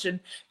rugby to watch and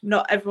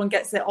not everyone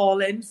gets it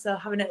all in. So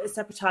having it at a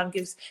separate time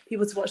gives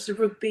people to watch the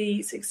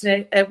rugby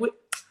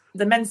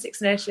the men's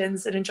Six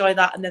Nations and enjoy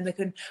that, and then they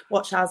can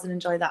watch ours and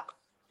enjoy that.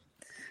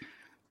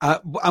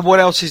 And what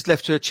else is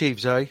left to achieve,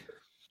 Zoe?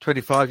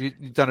 25,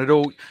 you've done it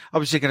all.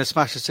 Obviously going to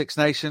smash the Six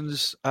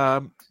Nations.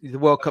 The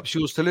World Cup's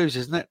yours to lose,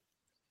 isn't it?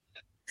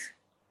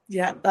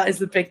 Yeah, that is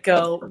the big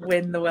goal,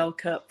 win the World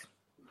Cup.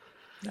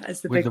 That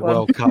is the big one.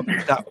 World Cup.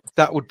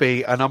 That would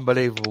be an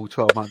unbelievable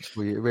 12 months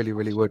for you. It really,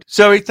 really would.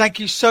 Zoe, thank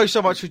you so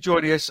much for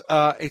joining us.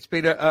 It's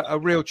been a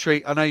real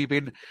treat. I know you've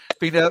been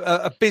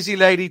a busy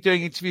lady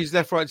doing interviews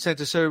left, right and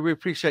centre, so we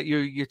appreciate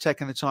you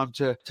taking the time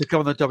to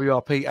come on the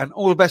WRP, and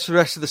all the best for the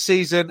rest of the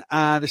season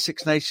and the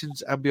Six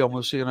Nations and beyond.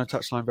 We'll see you on a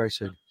touchline very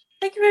soon.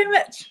 Thank you very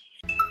much.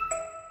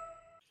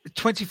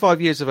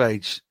 25 years of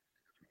age,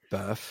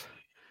 Berth,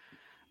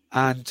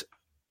 and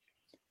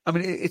I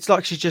mean, it's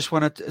like she just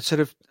won a sort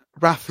of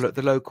raffle at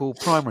the local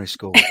primary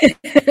school. Yeah,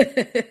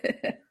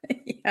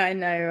 I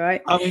know, right?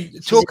 I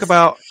mean, talk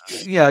about,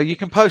 you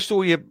can post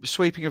all your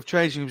sweeping of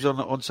changing rooms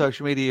on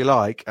social media you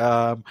like,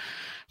 but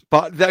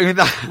I mean,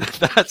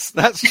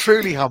 that's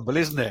truly humble,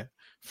 isn't it?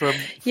 From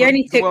you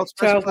only took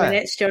 12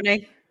 minutes,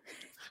 Johnny.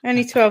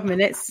 Only 12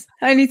 minutes.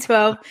 Only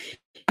 12.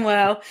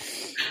 Well,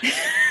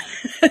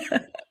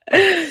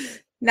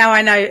 now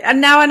I know,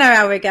 and now I know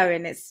how we're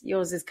going.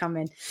 Yours is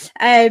coming.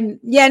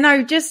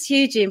 Just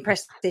hugely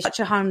impressed. Such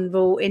a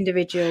humble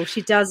individual.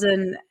 She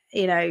doesn't,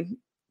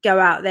 go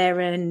out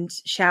there and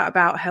shout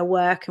about her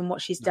work and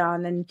what she's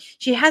done. And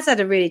she has had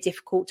a really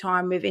difficult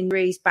time with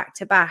injuries back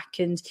to back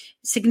and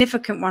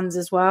significant ones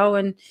as well.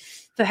 And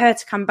for her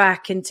to come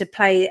back and to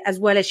play as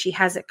well as she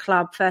has at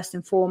club, first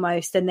and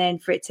foremost, and then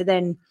for it to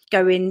then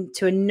go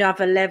into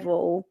another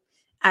level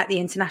at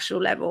the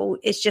international level,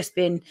 it's just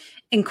been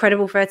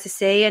incredible for her to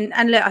see.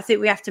 And look, I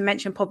think we have to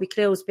mention Poppy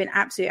Cleall's been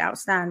absolutely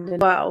outstanding as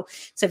well.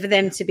 So for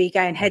them to be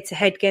going head to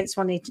head against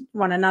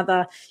one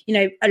another,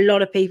 a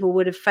lot of people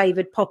would have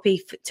favoured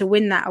Poppy to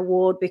win that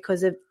award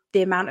because of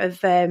the amount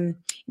of,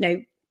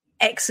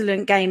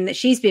 excellent game that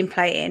she's been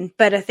playing.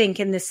 But I think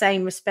in the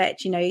same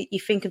respect, you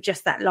think of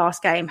just that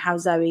last game, how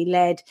Zoe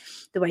led,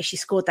 the way she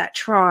scored that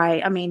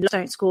try. I mean,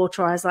 don't score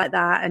tries like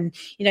that. And,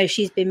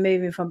 she's been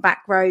moving from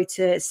back row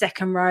to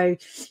second row.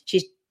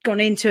 She's gone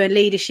into a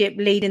leadership,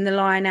 leading the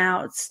line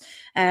outs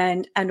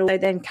and also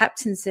then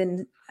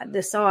captaining at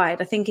the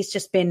side. I think it's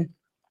just been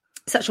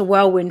such a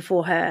whirlwind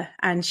for her,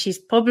 and she's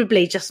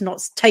probably just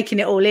not taking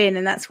it all in,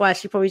 and that's why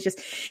she probably just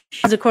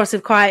comes across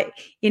as quite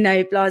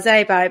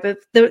blasé about it.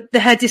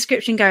 But her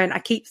description going, I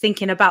keep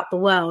thinking about the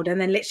world, and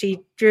then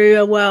literally drew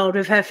a world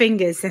with her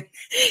fingers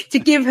to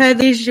give her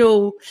the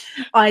visual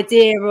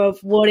idea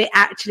of what it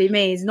actually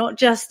means, not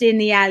just in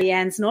the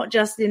Allianz, not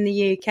just in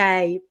the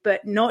UK,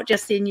 but not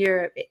just in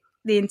Europe,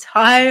 the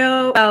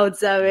entire world,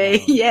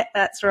 Zoe. Oh. Yeah,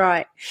 that's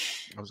right.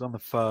 I was on the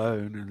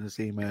phone and there's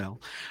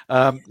email.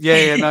 No,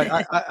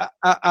 I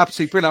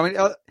absolutely brilliant.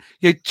 I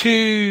mean,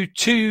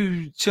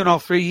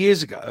 2.5, 3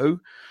 years ago,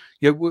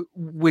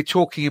 we're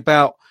talking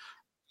about,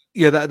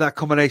 that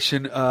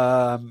combination.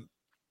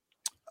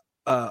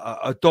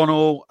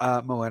 O'Donnell,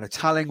 Moana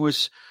Talling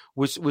was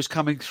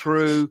coming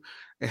through.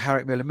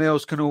 Harriet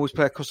Miller-Mills can always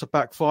play across the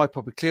back five.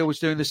 Poppy Cleall was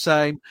doing the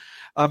same.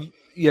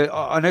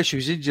 I know she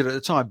was injured at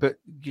the time, but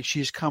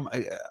she's come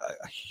a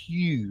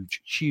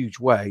huge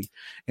way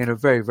in a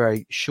very,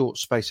 very short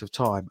space of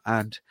time,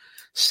 and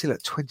still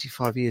at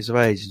 25 years of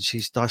age, and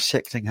she's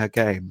dissecting her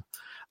game.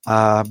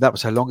 That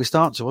was her longest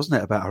answer,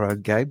 wasn't it, about her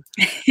own game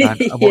and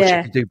what she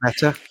can do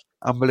better?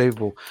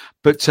 Unbelievable.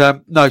 But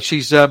no,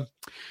 she's a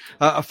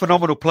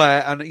phenomenal player,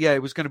 and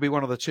it was going to be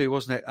one of the two,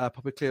 wasn't it?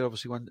 Poppy Cleall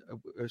obviously won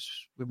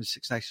Women's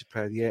Six Nations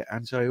Player of the Year,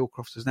 and Zoe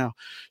Allcroft has now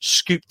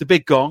scooped the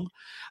big gong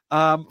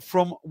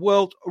from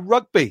World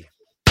Rugby.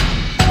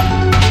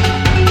 I'm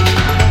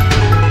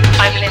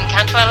Lynn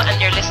Cantwell,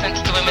 and you're listening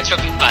to the Women's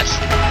Rugby Pod.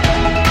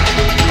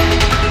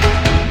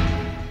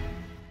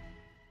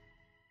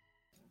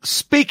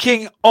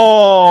 Speaking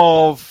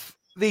of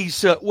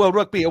these World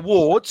Rugby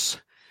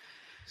Awards,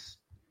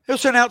 they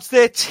also announced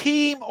their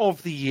Team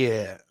of the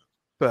Year.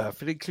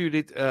 It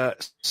included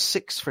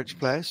 6 French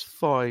players,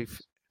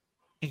 5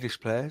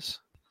 English players,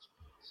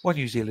 1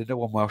 New Zealander,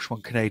 1 Welsh,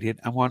 1 Canadian,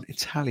 and 1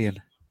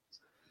 Italian.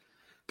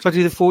 Can I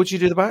do the forwards? You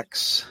do the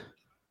backs?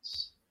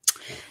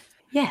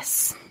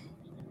 Yes.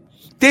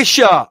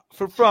 Deschamps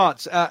from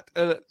France at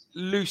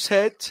loose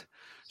head.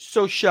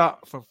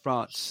 Sochat from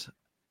France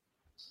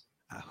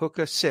at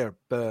hooker. Sarah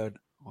Byrne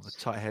on the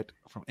tight head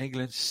from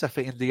England.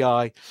 Sefa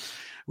Ndiaye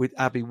with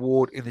Abby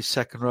Ward in the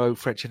second row,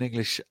 French and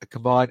English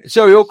combined.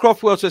 Zoe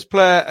Allcroft, world's best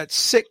player at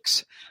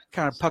 6.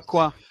 Karen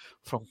Pacqua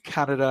from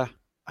Canada.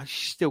 And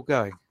she's still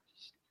going.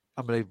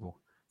 Unbelievable.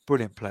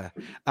 Brilliant player.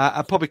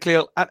 And Poppy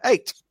Cleall at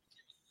 8.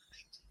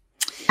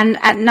 And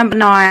at number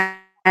 9, I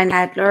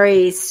had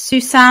Laurie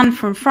Susan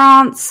from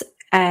France.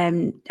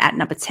 At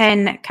number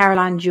 10,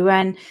 Caroline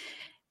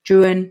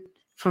Drouin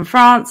from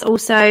France.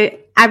 Also,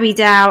 Abby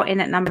Dow in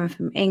at number 1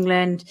 from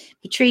England.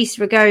 Patrice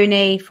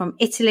Rigoni from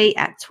Italy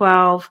at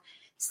 12.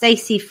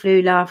 Stacey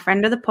Flula,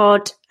 friend of the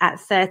pod, at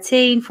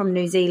 13 from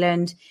New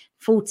Zealand.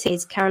 14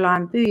 is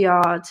Caroline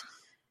Bouillard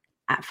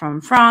from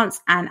France.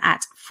 And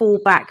at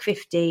fullback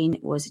 15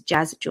 was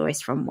Jazz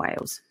Joyce from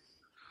Wales.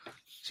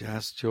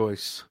 Jazz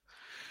Joyce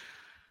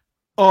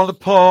on the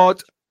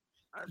pod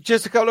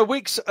just a couple of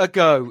weeks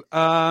ago.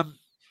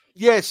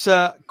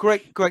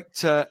 Great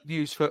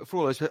news for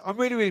all those. I'm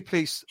really, really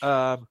pleased.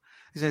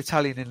 There's an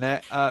Italian in there.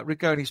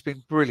 Rigoni's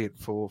been brilliant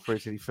for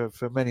Italy for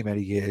many,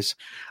 many years.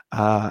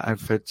 And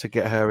to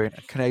get her in.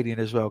 A Canadian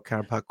as well,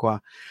 Karen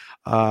Pacqua.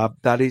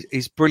 That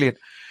is brilliant.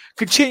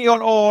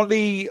 Continuing on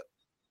the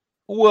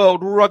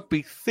World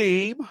Rugby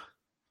theme,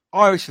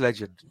 Irish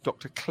legend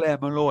Dr. Claire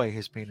Molloy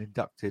has been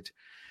inducted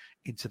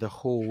into the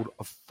Hall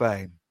of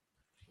Fame.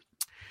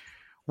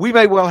 We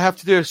may well have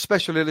to do a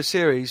special little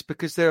series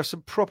because there are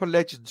some proper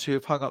legends who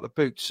have hung up the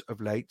boots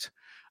of late.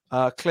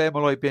 Claire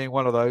Molloy being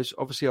one of those.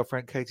 Obviously, our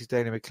friend Katie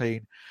Dana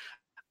McLean,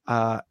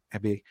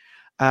 MBE.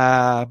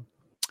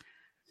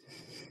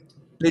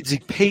 Lindsay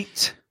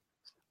Peat.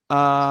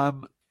 I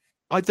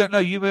don't know.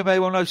 You may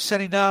well know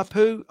Seni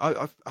Napu.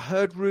 I've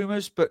heard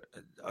rumours, but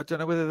I don't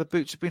know whether the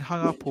boots have been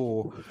hung up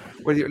or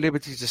whether you're at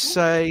liberty to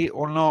say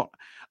or not.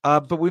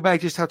 But we may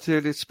just have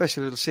to do a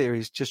special little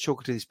series just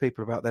talking to these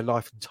people about their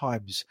life and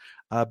times.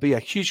 But yeah,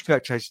 huge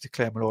congratulations to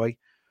Claire Molloy.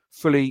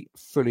 Fully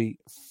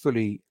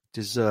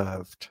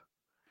deserved.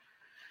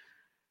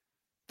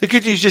 The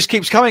good news just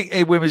keeps coming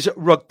in women's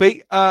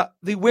rugby.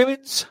 The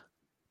Women's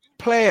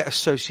Player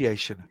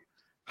Association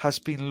has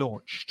been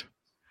launched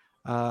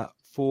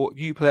for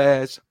new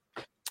players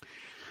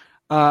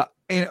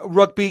in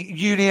rugby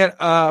union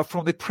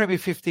from the Premier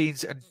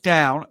 15s and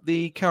down.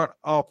 The current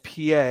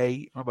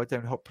RPA, run by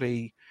Damon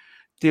Hopley,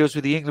 deals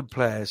with the England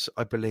players,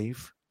 I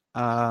believe.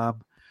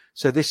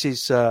 So this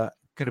is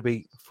going to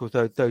be for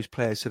those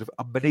players sort of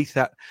underneath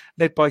that,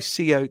 led by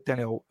CEO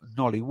Daniel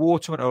Nolly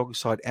Waterman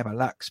alongside Emma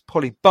Lax,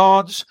 Polly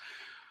Barnes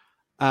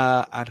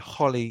and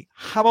Holly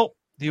Hamill.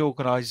 The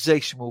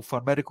organisation will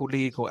fund medical,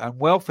 legal and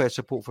welfare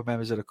support for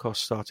members at a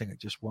cost starting at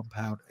just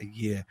 £1 a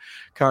year.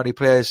 Currently,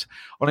 players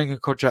on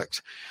England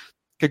contracts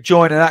can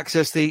join and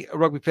access the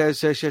Rugby Players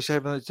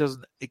Association, but it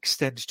doesn't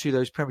extend to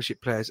those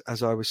Premiership players,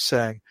 as I was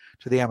saying,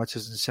 to the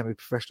amateurs and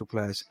semi-professional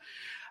players.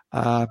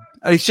 And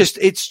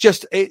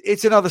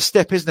it's another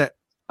step, isn't it?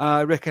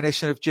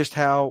 Recognition of just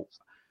how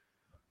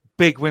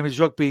big women's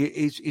rugby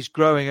is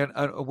growing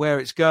and where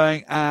it's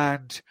going,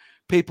 and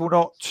people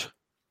not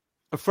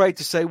afraid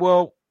to say,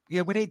 well,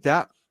 yeah, we need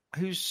that.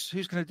 Who's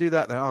going to do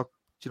that then? I'll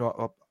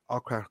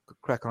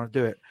crack on and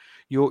do it.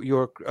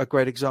 You're a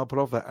great example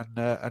of that,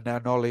 and now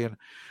Nolly and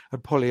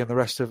Polly and the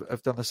rest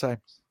have done the same.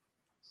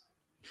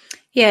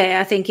 Yeah,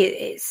 I think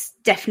it's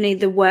definitely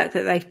the work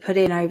that they've put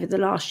in over the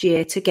last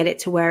year to get it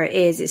to where it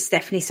is. It's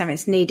definitely something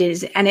that's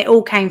needed. And it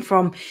all came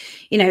from,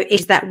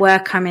 is that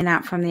work coming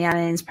out from the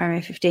Allianz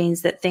Premier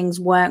 15s that things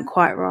weren't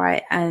quite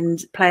right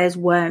and players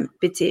weren't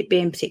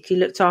being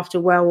particularly looked after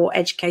well or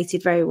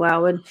educated very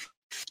well. And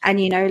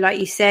like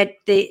you said,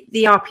 the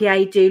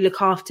RPA do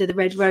look after the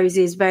Red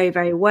Roses very,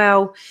 very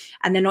well.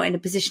 And they're not in a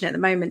position at the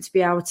moment to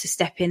be able to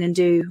step in and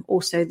do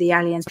also the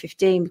Allianz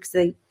 15 because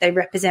they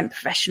represent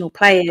professional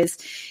players.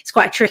 It's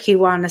quite a tricky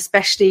one,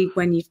 especially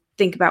when you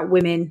think about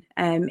women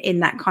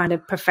in that kind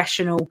of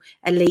professional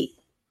elite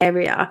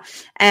area.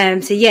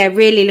 So yeah,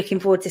 really looking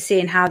forward to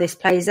seeing how this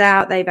plays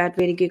out. They've had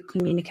really good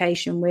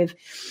communication with,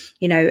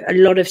 a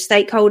lot of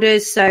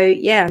stakeholders. So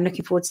yeah, I'm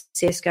looking forward to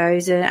see us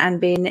goes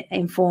and being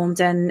informed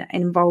and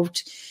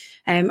involved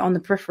on the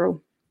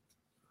peripheral.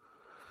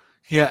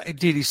 Yeah,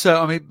 indeed.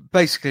 So,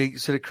 basically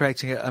sort of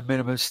creating a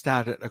minimum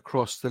standard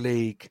across the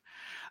league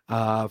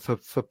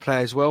for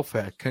players'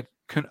 welfare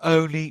can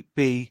only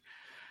be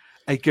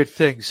a good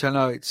thing. So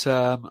no, it's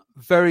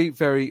very,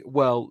 very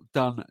well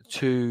done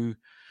to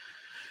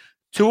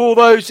all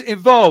those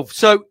involved.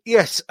 So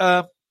yes,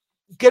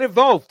 get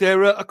involved.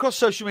 They're across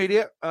social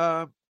media.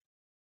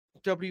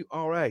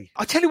 WRA.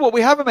 I tell you what,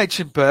 we haven't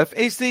mentioned, Berth,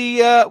 is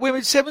the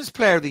Women's Sevens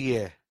Player of the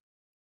Year.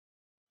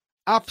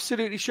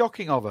 Absolutely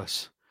shocking of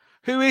us.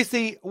 Who is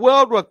the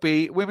World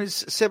Rugby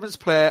Women's Sevens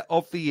Player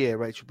of the Year,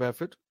 Rachel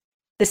Burford?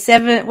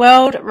 The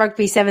World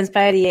Rugby Sevens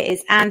Player of the Year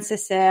is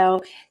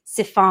Anne-Cécile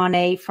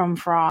Sifani from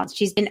France.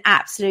 She's been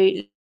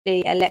absolutely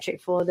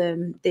electric for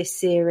them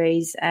this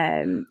year,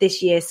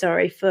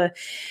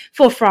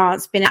 for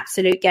France. Been an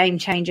absolute game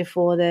changer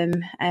for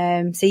them.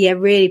 So yeah,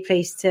 really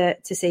pleased to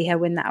see her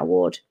win that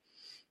award.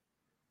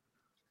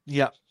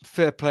 Yeah,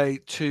 fair play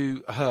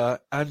to her.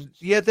 And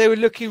yeah, they were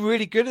looking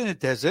really good in the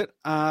desert.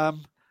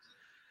 In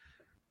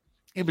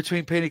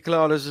between pina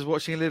coladas, I was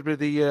watching a little bit of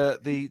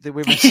the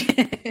women's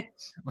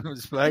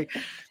play.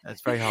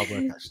 That's very hard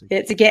work, actually.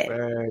 Yeah, to get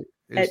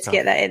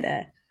that in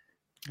there.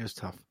 It was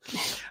tough.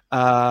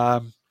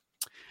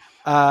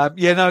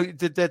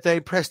 They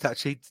impressed,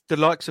 actually. The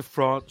likes of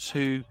France,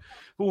 who've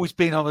always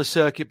been on the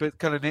circuit, but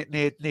kind of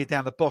near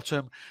down the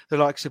bottom. The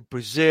likes of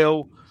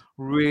Brazil,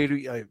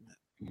 really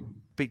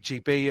beat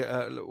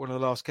GB, one of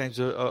the last games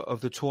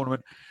of the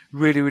tournament.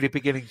 Really, really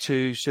beginning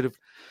to sort of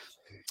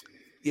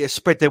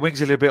spread their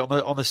wings a little bit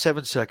on the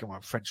Sevens circuit.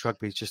 Well, French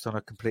rugby is just on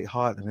a complete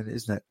high at the minute,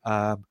 isn't it?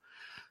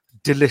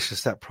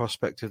 Delicious, that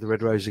prospect of the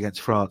Red Rose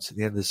against France at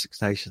the end of the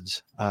Six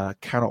Nations.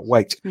 Cannot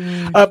wait.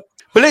 But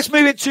let's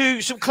move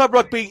into some club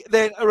rugby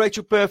then,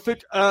 Rachel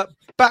Burford.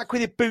 Back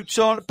with your boots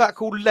on,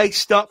 back all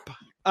laced up.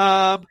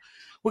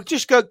 We'll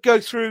just go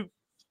through,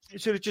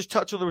 sort of just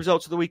touch on the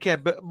results of the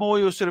weekend, but more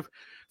your sort of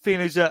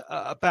feelings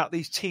about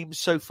these teams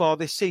so far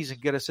this season.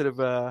 Get a sort of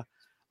a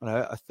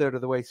third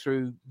of the way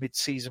through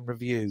mid-season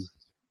review.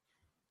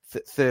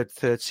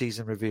 Third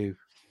season review.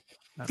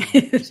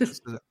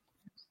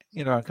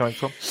 You know where I'm coming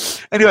from.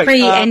 Anyway,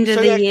 pre-end of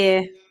the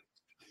year.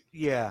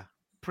 Yeah,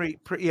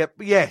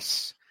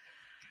 yes.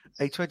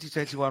 A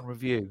 2021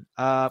 review.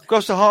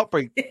 Gloucester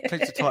Heartbreak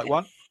clinched a tight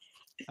one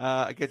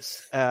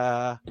against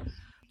top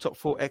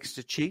four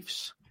Exeter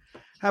Chiefs.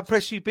 How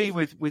impressed have you been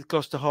with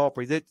Gloucester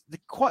Heartbreak? They're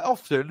quite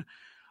often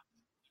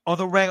on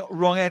the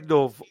wrong end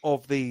of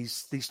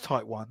these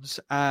tight ones,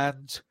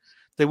 and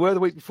they were the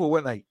week before,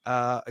 weren't they?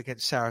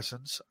 Against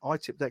Saracens. I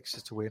tipped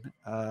Exeter to win.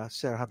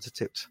 Sarah Hunter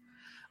tipped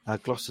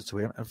Gloucester to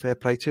win, and fair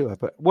play to her.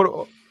 But what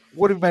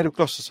have you made of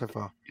Gloucester so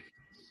far?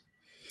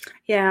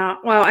 Yeah,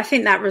 well, I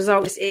think that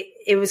result,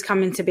 it was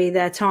coming to be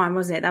their time,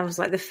 wasn't it? That was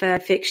like the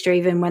third fixture,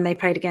 even when they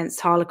played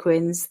against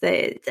Harlequins.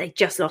 They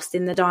just lost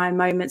in the dying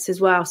moments as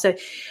well. So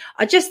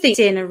I just think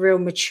seeing a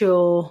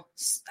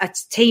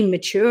team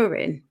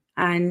maturing,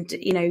 and,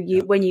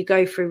 when you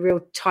go through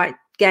real tight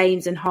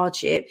games and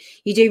hardship,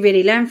 you do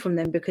really learn from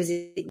them, because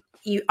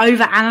you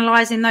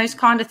overanalyze in those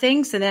kind of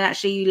things, and then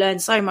actually you learn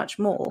so much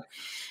more.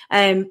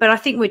 But I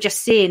think we're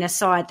just seeing a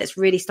side that's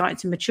really starting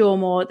to mature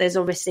more. There's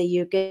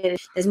obviously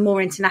there's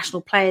more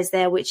international players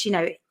there, which,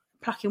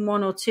 plucking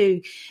one or two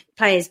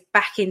players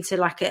back into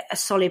like a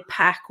solid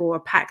pack, or a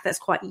pack that's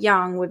quite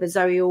young, with a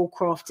Zoe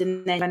Allcroft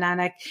and then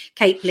Banana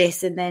Kate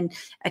Bliss and then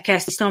a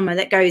Kirsty Stommer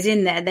that goes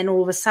in there. Then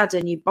all of a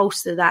sudden you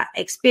bolster that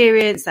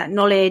experience, that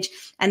knowledge,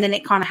 and then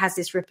it kind of has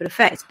this ripple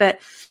effect. But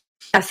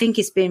I think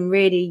it's been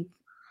really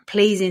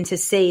pleasing to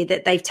see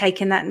that they've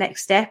taken that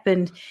next step,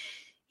 and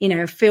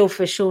feel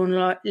for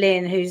Sean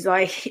Lynn, who's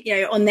like,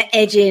 on the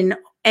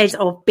edge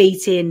of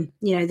beating,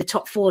 the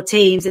top four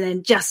teams, and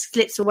then just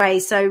slips away.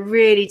 So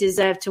really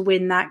deserved to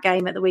win that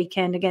game at the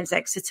weekend against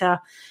Exeter.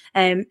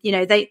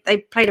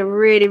 They played a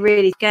really,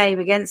 really game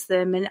against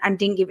them and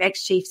didn't give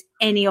Ex-Chiefs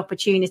any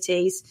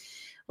opportunities.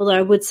 Although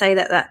I would say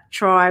that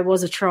try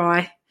was a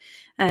try.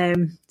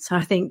 So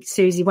I think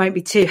Susie won't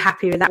be too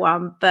happy with that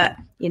one. But,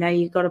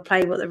 you've got to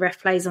play what the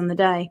ref plays on the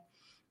day.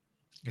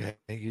 Yeah,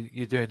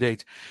 you do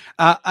indeed.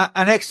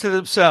 And Exeter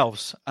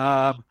themselves,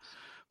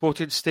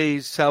 brought in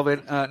Steve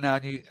Selvin, now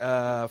new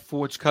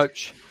forwards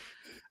coach.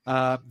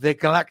 They're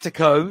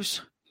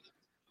Galacticos,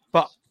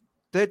 but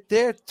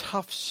they're a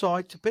tough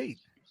side to beat.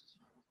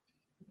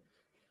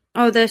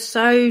 Oh, they're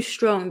so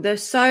strong. They're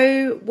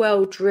so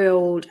well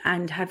drilled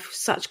and have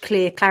such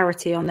clear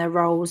clarity on their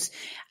roles.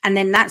 And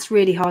then that's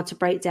really hard to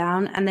break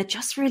down. And they're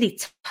just really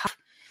tough.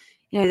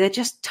 They're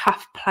just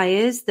tough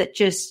players that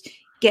just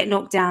get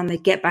knocked down, they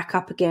get back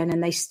up again,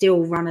 and they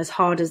still run as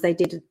hard as they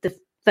did the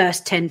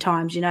first 10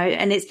 times,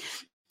 And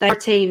they're a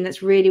team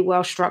that's really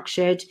well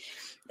structured.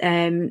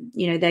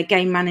 Their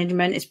game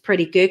management is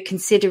pretty good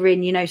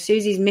considering,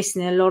 Susie's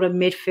missing a lot of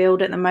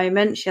midfield at the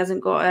moment. She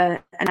hasn't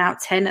got an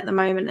out 10 at the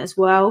moment as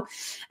well.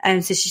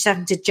 So she's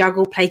having to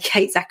juggle, play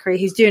Kate Zachary,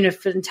 who's doing a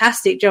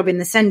fantastic job in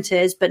the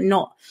centres, but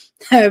not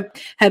her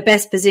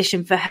best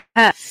position for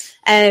her.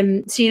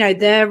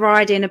 They're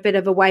riding a bit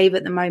of a wave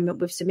at the moment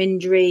with some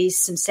injuries,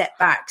 some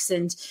setbacks.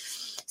 And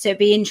so it'd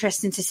be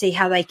interesting to see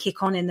how they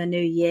kick on in the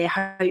new year.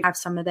 Hope have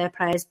some of their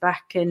players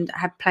back and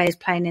have players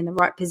playing in the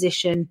right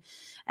position.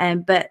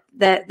 But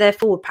their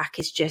forward pack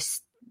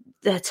is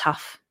they're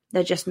tough.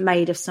 They're just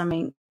made of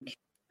something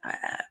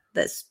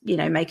that's,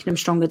 making them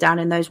stronger down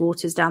in those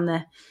waters down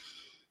there.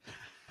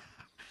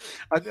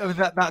 I mean,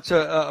 that's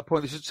a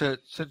point that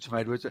Cinta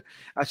made, was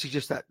actually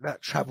just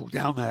that travel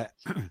down there.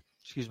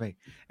 Excuse me.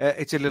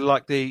 It's a little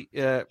like the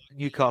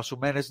Newcastle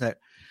men, isn't it?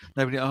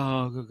 Nobody,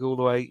 go all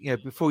the way.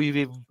 Before you've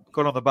even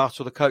got on the bus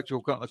or the coach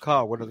or got on the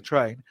car or the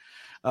train,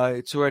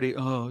 it's already,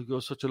 you've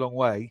got such a long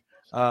way.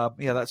 I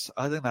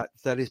think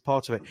that is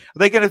part of it. Are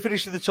they going to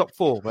finish in the top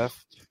 4,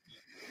 Beth?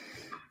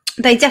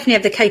 They definitely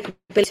have the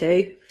capability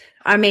to.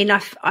 I mean, I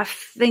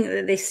think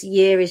that this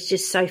year is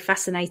just so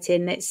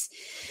fascinating. It's,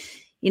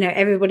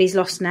 everybody's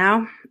lost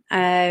now.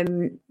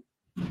 There's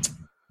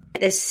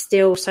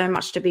still so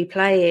much to be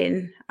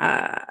playing.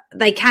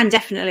 They can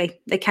definitely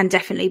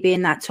be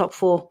in that top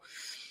 4.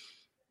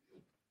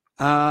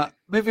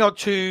 Moving on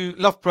to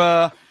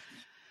Loughborough.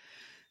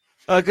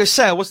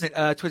 Sale, wasn't it?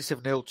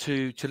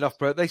 27-0 to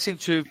Loughborough. They seem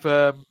to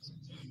have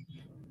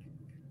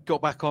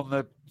got back on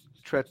the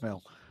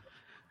treadmill.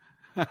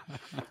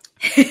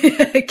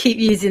 Keep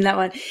using that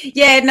one.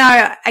 Yeah,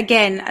 no,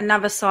 again,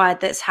 another side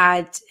that's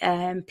had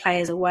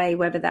players away,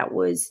 whether that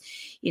was,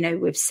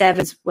 with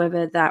sevens,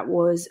 whether that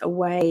was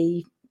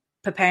away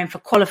preparing for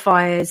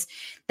qualifiers.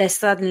 They're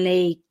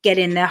suddenly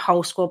getting their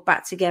whole squad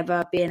back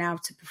together, being able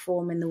to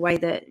perform in the way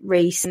that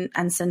Reece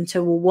and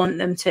Centre will want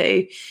them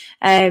to.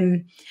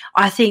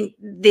 I think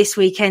this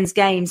weekend's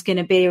game is going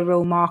to be a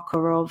real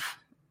marker of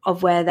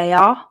where they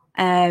are.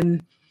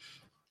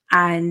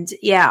 And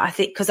yeah, I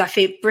think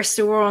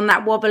Bristol are on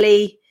that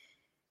wobbly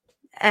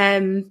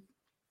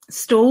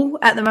stall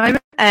at the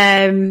moment.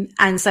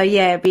 And so,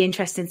 yeah, it'd be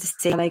interesting to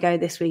see how they go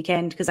this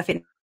weekend, because I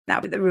think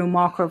that would be the real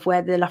marker of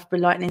where the Loughborough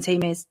Lightning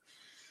team is.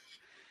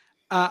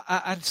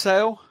 And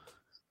Sale,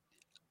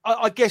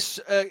 I guess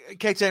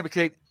Katie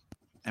McLean,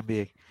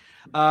 NBA,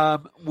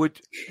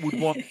 would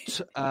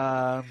want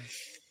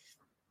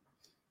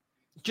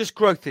just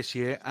growth this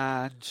year,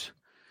 and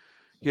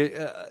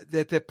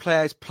their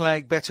players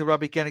playing better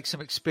rugby, getting some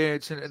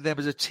experience, and them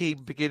as a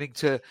team beginning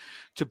to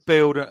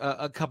build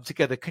and come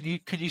together. Can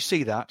you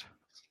see that?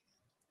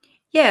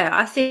 Yeah,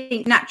 I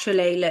think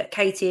naturally, look,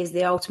 Katie is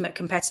the ultimate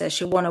competitor.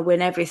 She'll want to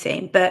win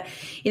everything. But,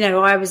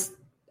 I was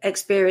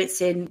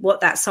experiencing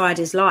what that side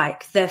is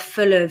like. They're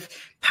full of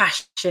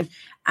passion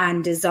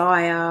and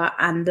desire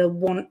and the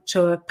want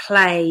to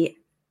play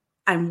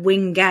and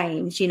win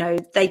games.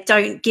 They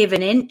don't give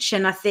an inch.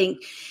 And I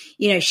think,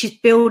 she's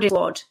building a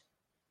squad.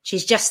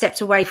 She's just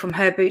stepped away from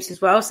her boots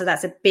as well. So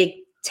that's a big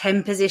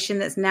 10 position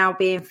that's now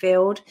being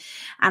filled.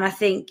 And I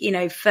think,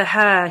 for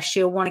her,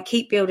 she'll want to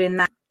keep building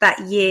that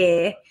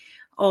year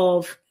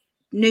of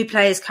new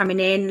players coming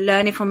in,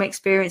 learning from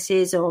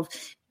experiences of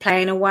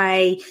playing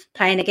away,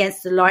 playing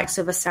against the likes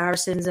of a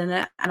Saracens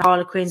and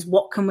Harlequins.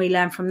 What can we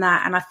learn from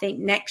that? And I think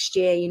next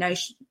year,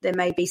 there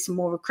may be some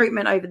more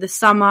recruitment over the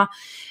summer,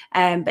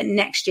 but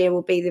next year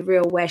will be the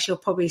real where she'll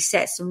probably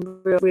set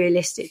some real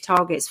realistic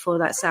targets for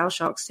that Sale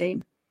Sharks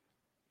team.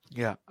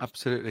 Yeah,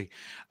 absolutely.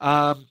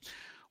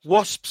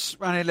 Wasps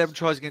ran 11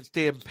 tries against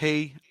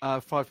DMP,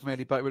 5 from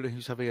Ellie Boatwell,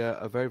 who's having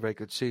a very, very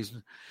good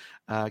season,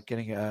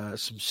 getting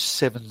some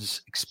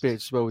sevens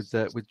experience as well with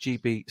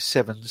GB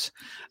sevens,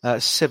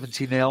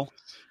 70-0.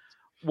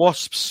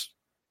 Wasps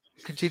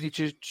continue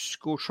to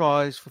score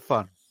tries for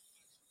fun.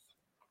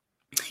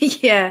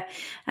 Yeah,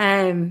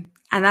 and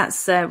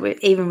that's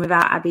even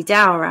without Abby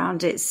Dow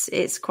around.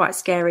 It's quite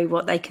scary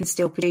what they can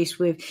still produce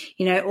with,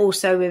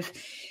 also with.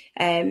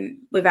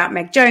 Without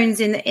Meg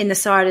Jones in the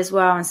side as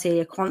well, and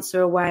Celia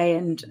Quantza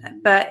away,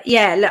 but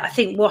yeah, look, I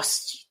think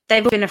Wasps,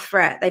 they've been a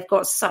threat. They've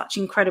got such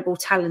incredible,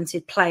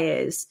 talented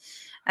players,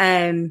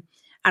 and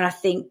I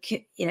think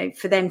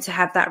for them to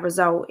have that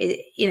result,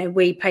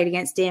 we played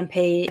against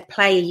DMP.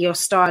 Play your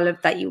style of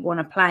that you want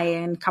to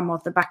play and come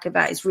off the back of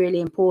that is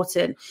really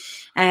important.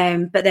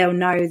 But they'll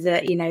know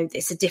that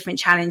it's a different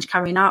challenge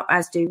coming up,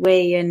 as do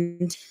we,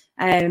 and.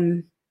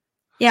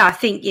 Yeah, I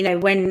think,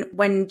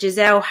 when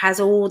Giselle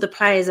has all the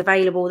players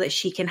available that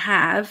she can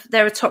have,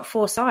 they're a top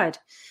 4 side.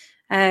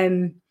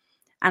 And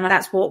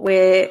that's what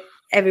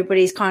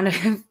everybody's kind of,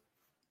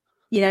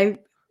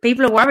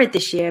 people are worried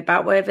this year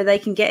about whether they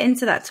can get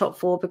into that top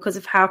 4 because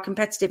of how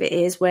competitive it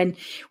is when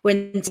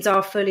teams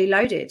are fully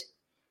loaded.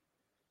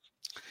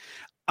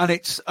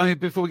 And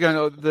before we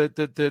go on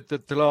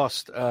the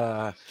last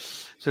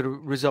sort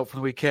of result from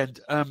the weekend,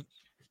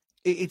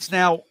 it's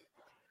now,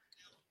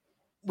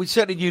 we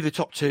certainly knew the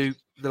top 2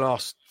 the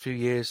last few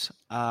years.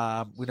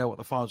 We know what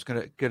the final's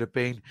going to have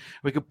been.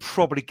 We could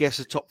probably guess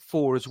the top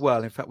 4 as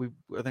well. In fact,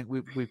 I think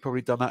we've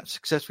probably done that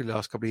successfully the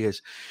last couple of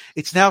years.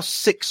 It's now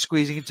 6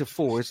 squeezing into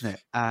 4, isn't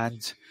it?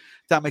 And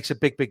that makes a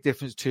big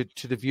difference to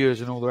the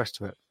viewers and all the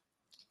rest of it.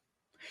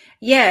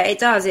 Yeah, it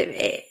does.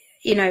 It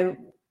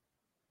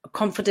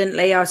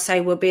confidently, I'll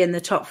say we'll be in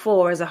the top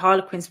 4 as a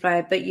Harlequins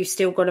player, but you've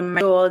still got to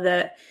make sure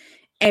that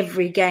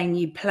every game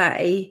you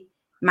play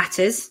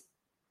matters.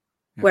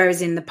 Yeah.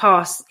 Whereas in the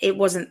past, it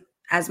wasn't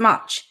as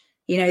much.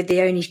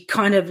 The only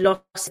kind of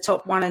loss the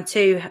top 1 and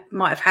 2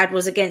 might have had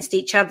was against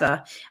each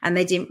other, and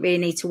they didn't really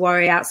need to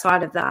worry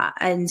outside of that.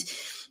 And,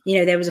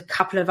 there was a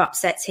couple of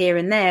upsets here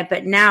and there,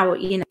 but now,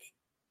 look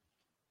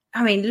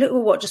at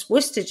what just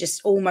Worcester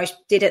just almost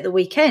did at the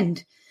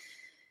weekend.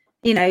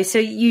 So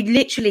you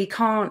literally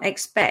can't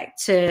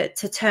expect to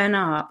turn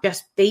up,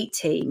 just beat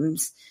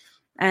teams,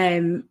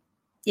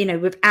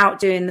 without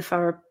doing the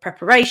thorough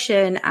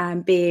preparation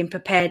and being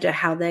prepared at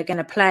how they're going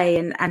to play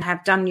and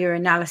have done your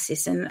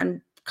analysis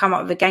and come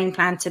up with a game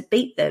plan to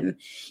beat them.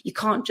 You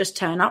can't just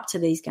turn up to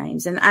these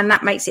games. And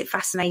that makes it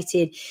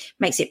fascinating,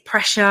 makes it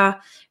pressure.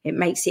 It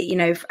makes it,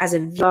 as a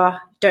viewer,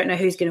 don't know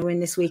who's going to win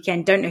this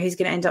weekend, don't know who's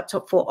going to end up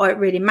top 4. Or it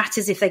really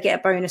matters if they get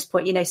a bonus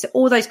point, So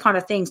all those kind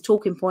of things,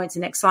 talking points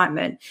and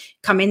excitement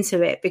come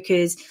into it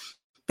because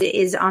it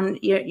is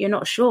you're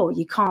not sure.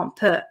 You can't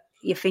put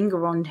your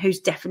finger on who's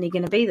definitely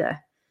going to be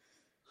there.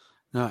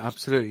 No,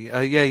 absolutely.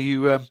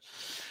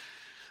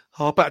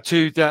 Back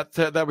to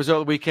that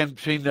result of the weekend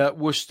between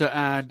Worcester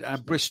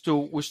and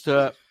Bristol.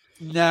 Worcester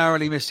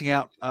narrowly missing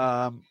out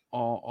on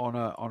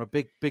a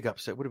big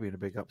upset. Would have been a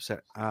big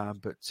upset,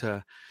 but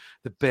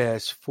the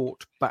Bears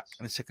fought back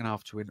in the second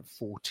half to win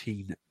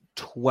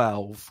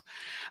 14-12.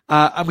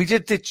 And we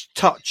did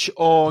touch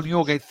on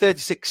your game,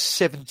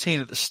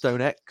 36-17 at the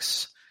Stone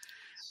X.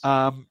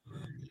 That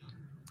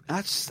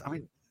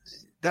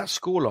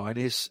scoreline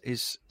is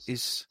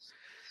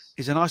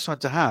a nice one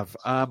to have.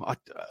 I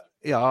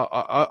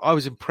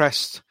was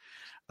impressed.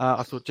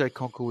 I thought Jay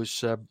Conkle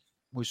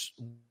was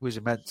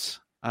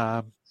immense.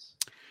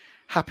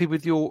 Happy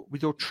with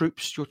your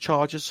troops, your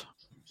Chargers?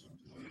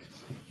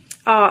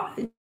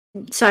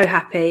 So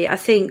happy. I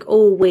think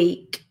all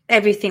week,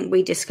 everything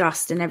we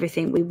discussed and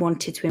everything we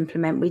wanted to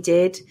implement, we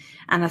did.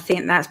 And I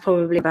think that's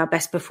probably our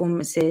best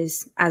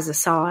performances as a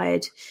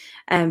side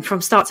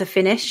from start to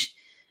finish.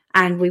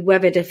 And we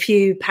weathered a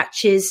few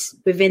patches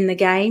within the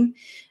game.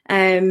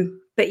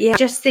 But yeah, I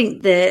just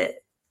think that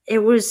it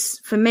was,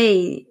 for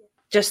me,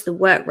 just the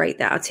work rate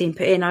that our team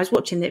put in. I was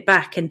watching it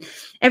back, and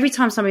every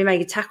time somebody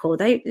made a tackle,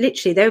 they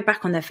were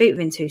back on their feet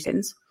within 2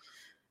 seconds.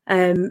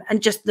 And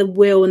just the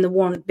will and the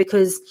want,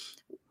 because,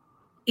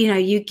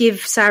 you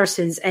give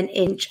Saracens an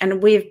inch,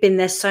 and we've been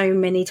there so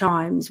many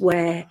times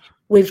where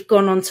we've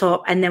gone on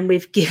top and then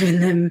we've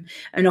given them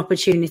an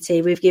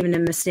opportunity. We've given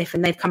them a sniff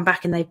and they've come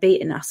back and they've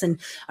beaten us.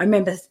 And I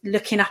remember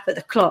looking up at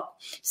the clock,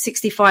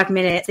 65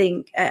 minutes,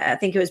 I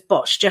think it was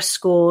Botch just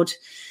scored.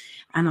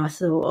 And I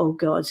thought, oh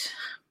God,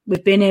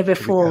 we've been here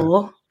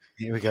before.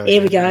 Here we go.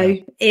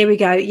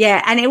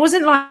 Yeah. And it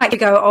wasn't like you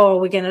go, oh,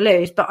 we're going to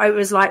lose. But I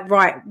was like,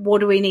 right, what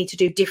do we need to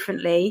do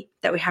differently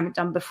that we haven't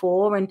done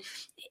before? And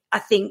I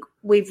think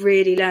we've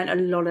really learned a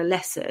lot of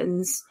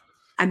lessons,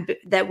 and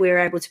that we're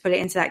able to put it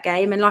into that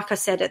game. And like I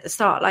said at the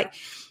start, like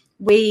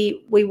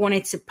we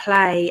wanted to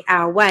play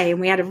our way,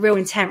 and we had a real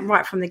intent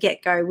right from the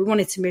get-go. We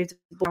wanted to move the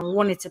ball. We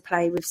wanted to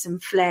play with some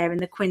flair in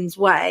the Quins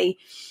way.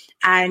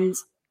 And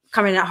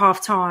coming at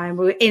half-time,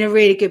 we were in a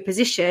really good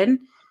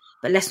position,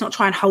 but let's not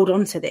try and hold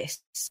on to this,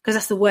 because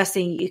that's the worst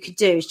thing you could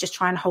do, is just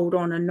try and hold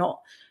on and not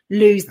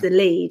lose the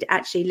lead.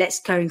 Actually, let's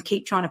go and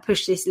keep trying to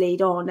push this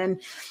lead on.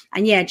 And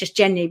yeah, just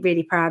genuinely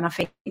really proud. And I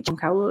think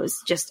Jonko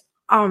was just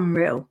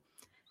unreal.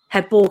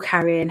 Her ball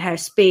carrying, her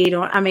speed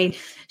on. I mean,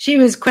 she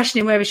was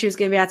questioning whether she was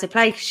going to be able to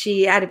play because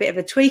she had a bit of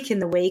a tweak in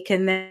the week,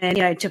 and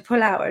then to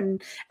pull out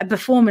a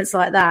performance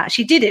like that.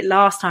 She did it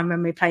last time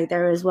when we played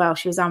there as well.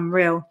 She was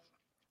unreal.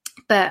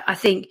 But I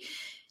think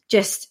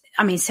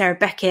Sarah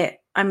Beckett,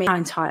 her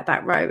entire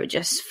back row were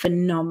just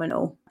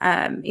phenomenal.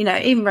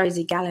 Even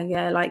Rosie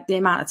Gallagher, like the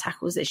amount of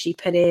tackles that she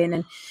put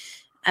in,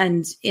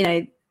 and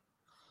it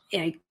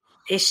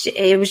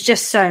was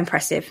just so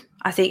impressive.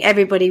 I think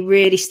everybody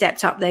really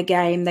stepped up their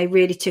game. They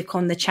really took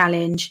on the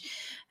challenge,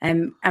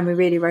 and we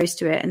really rose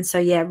to it. And so,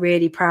 yeah,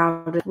 really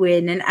proud of the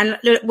win. And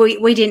look,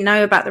 we didn't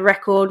know about the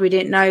record. We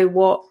didn't know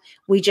what.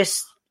 We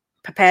just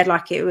prepared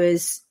like it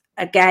was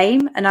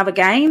another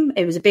game.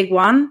 It was a big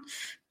one,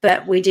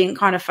 but we didn't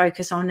kind of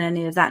focus on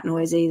any of that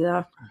noise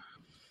either.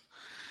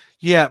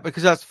 Yeah,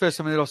 because that's the first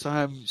time they lost at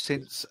home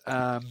since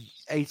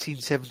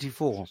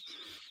 1874.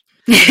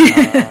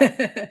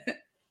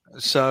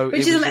 So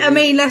Which is, I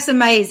mean, that's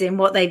amazing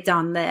what they've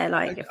done there.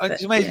 Like,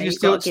 it's amazing you're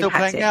still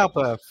playing now,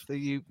 Berth.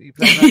 You playing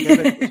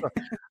that game as well.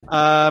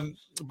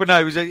 But no,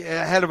 it was a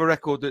hell of a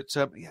record. That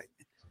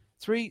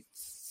 3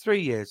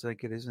 years, I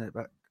think it is, isn't it?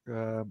 But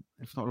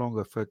if not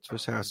longer for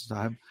Saracens at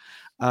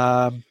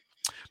home.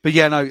 But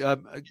yeah, no,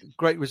 a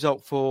great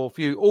result for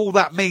you. All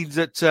that means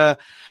that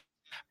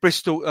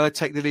Bristol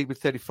take the lead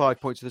with 35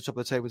 points at the top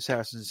of the table, with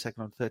Saracens in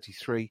second on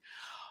 33.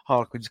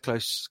 Harlequins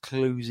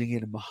closing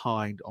in and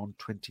behind on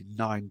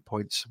 29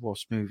 points,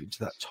 whilst moving to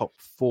that top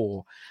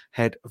 4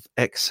 head of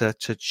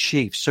Exeter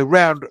Chiefs. So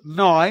round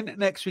 9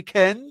 next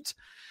weekend.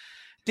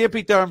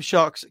 DMP Durham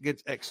Sharks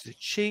against Exeter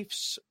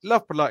Chiefs.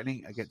 Loughborough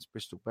Lightning against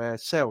Bristol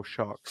Bears. Sale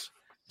Sharks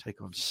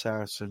take on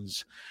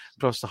Saracens.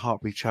 Plus the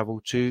Hartpury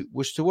travel to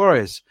Worcester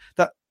Warriors.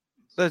 Those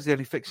are the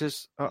only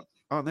fixtures,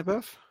 aren't they,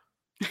 Berth?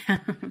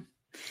 Come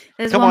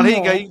on, here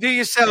you go. You can do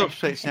your sales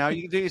pitch now.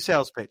 You can do your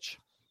sales pitch.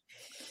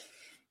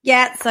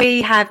 Yeah, so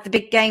we have the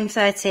big game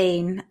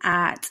 13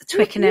 at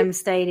Twickenham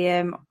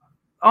Stadium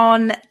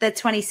on the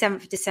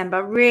 27th of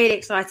December. Really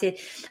excited.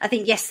 I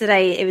think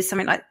yesterday it was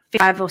something like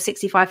 55 or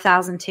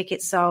 65,000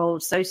 tickets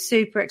sold. So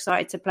super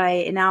excited to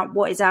play in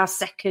what is our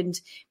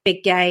second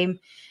big game.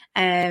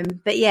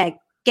 But yeah,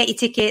 get your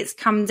tickets,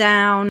 come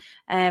down.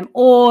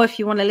 Or if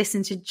you want to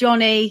listen to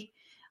Johnny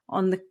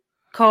on the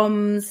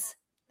comms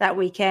that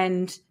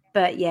weekend.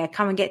 But yeah,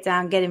 come and get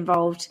down, get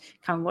involved,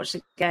 come and watch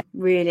the game.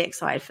 Really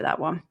excited for that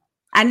one.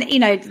 And, you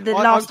know, the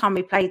last time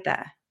we played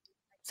there.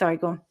 Sorry,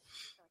 go on.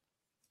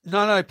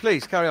 No,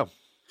 please, carry on.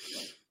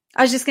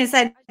 I was just going to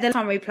say, the last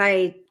time we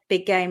played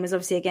big game was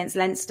obviously against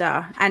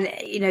Leinster. And,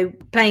 you know,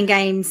 playing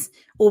games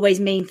always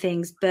mean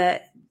things.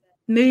 But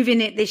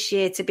moving it this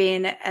year to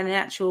being an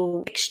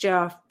actual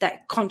fixture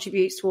that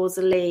contributes towards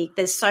the league,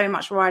 there's so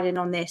much riding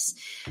on this.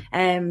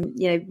 You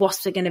know,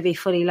 Wasps are going to be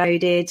fully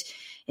loaded.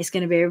 It's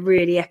going to be a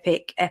really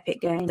epic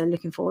game. I'm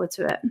looking forward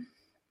to it.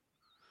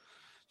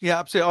 Yeah,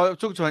 absolutely. I was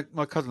talking to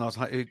my cousin last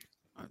night who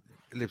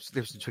lives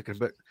in Twickenham,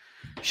 but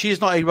she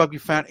is not a rugby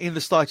fan in the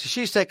slightest.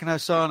 She's taken her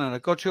son and her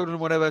godchildren and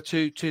whatever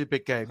to the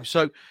big game.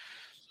 So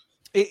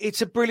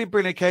it's a brilliant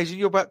occasion.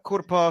 You're about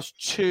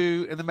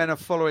 2:15, and the men are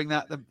following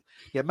that.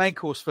 Main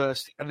course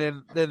first, and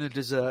then the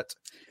dessert.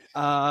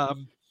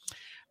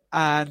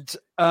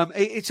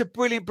 It's a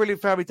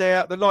brilliant family day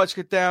out. The lights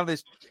go down.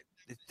 There's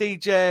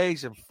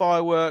DJs and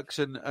fireworks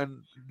and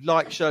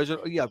light shows.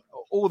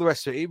 All the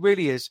rest of it. It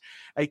really is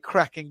a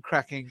cracking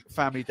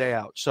family day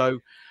out. So,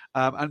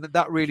 and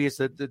that really is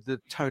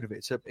the tone of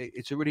it.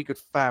 It's a really good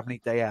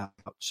family day out.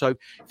 So if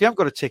you haven't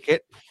got a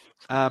ticket,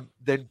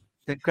 then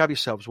grab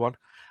yourselves one,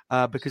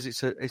 because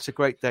it's a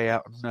great day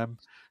out, and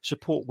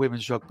support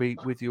women's rugby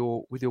with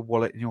your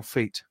wallet and your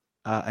feet.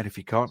 And if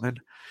you can't, then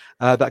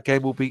that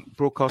game will be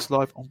broadcast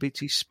live on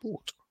BT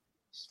Sport.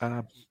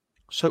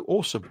 So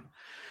awesome.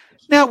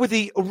 Now with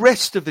the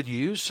rest of the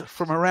news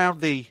from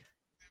around the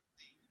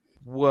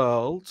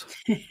world.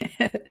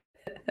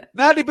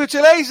 Nandi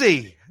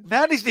Buthelezi,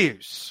 Nandi's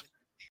news.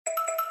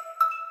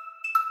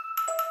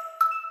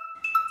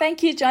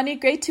 Thank you, Johnny.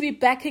 Great to be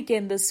back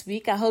again this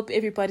week. I hope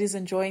everybody's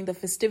enjoying the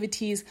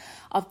festivities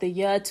of the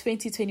year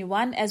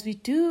 2021 as we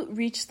do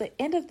reach the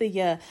end of the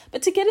year.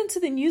 But to get into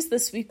the news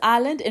this week,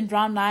 Ireland in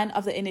round 9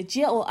 of the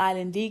Energia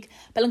All-Ireland League,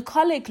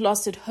 Ballincollig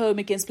lost at home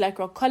against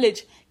Blackrock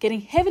College, getting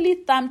heavily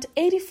thumped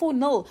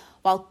 84-0,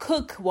 while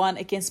Cook won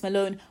against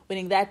Malone,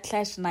 winning that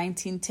clash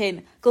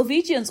 19-10.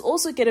 Gulvegians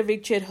also get a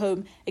victory at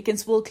home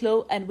against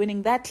Wicklow and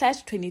winning that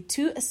clash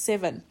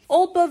 22-7.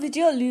 Old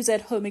Belvedere lose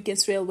at home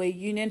against Railway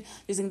Union,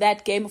 losing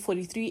that game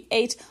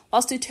 43-8,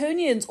 whilst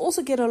Teutonians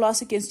also get a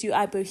loss against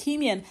UI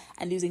Bohemian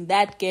and losing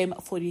that game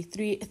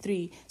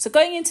 43-3. So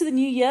going into the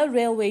new year,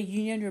 Railway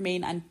Union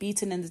remain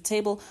unbeaten in the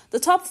table. The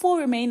top 4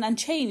 remain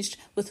unchanged,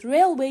 with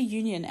Railway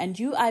Union and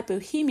UI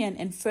Bohemian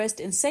in first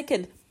and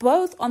second,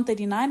 both on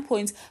 39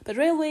 points, but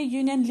Railway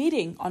Union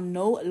leading on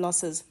no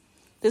losses.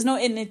 There's no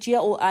Energia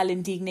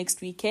All-Ireland League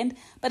next weekend,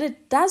 but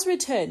it does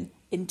return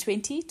in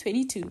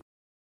 2022.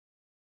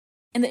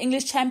 In the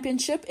English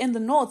Championship in the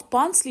North,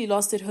 Barnsley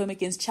lost at home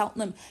against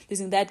Cheltenham,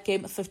 losing that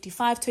game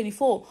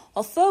 55-24,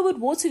 while Thurwood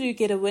Waterloo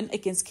get a win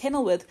against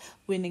Kenilworth,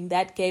 winning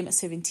that game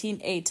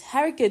 17-8.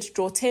 Harrogate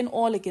draw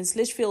 10-all against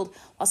Lichfield,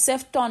 while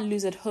Sefton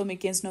lose at home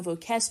against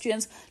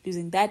Novocastrians,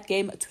 losing that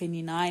game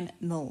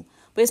 29-0.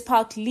 West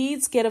Park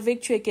Leeds get a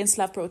victory against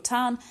Loughborough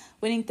Town,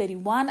 winning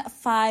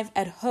 31-5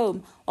 at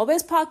home, while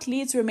West Park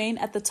Leeds remain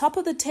at the top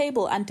of the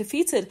table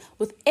undefeated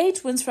with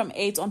 8 wins from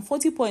 8 on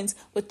 40 points,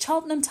 with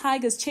Cheltenham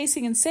Tigers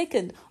chasing in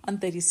second on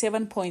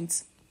 37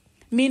 points.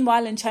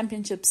 Meanwhile, in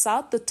Championship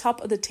South, the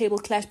top of the table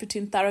clash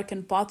between Thurrock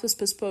and Bath was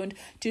postponed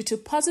due to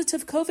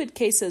positive COVID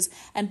cases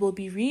and will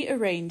be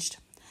rearranged.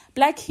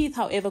 Blackheath,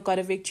 however, got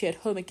a victory at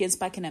home against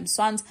Buckingham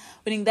Swans,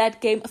 winning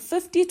that game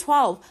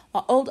 50-12,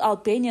 while Old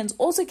Albanians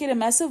also get a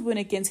massive win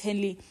against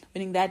Henley,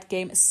 winning that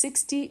game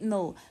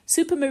 60-0.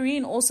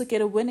 Supermarine also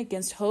get a win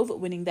against Hove,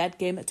 winning that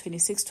game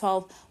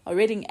 26-12, while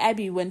Reading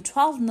Abbey win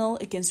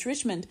 12-0 against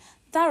Richmond.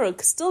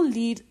 Thurrock still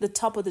lead the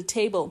top of the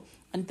table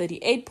on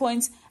 38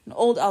 points, and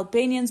Old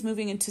Albanians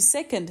moving into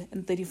second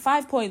in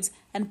 35 points,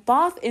 and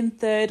Bath in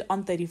third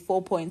on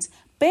 34 points.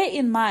 Bear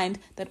in mind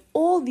that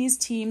all these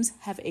teams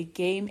have a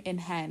game in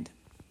hand.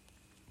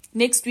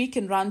 Next week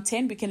in round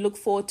 10, we can look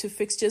forward to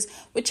fixtures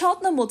where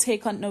Cheltenham will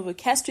take on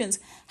Novocastrians,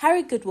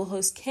 Harrogate will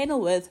host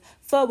Kenilworth,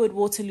 Furwood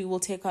Waterloo will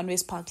take on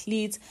West Park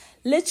Leeds,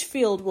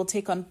 Lichfield will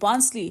take on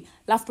Barnsley,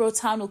 Loughborough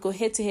Town will go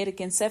head-to-head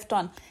against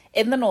Sefton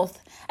in the north.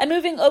 And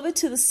moving over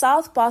to the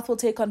south, Bath will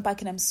take on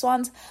Buckingham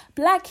Swans,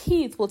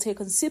 Blackheath will take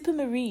on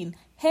Supermarine,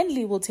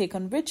 Henley will take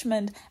on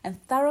Richmond, and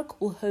Thurrock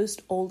will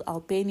host Old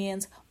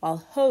Albanians, while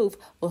Hove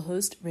will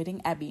host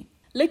Reading Abbey.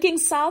 Looking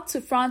south to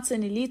France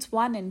in Elite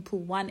 1 and Pool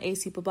 1,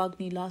 AC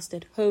Pobogny lost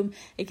at home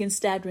against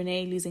Stade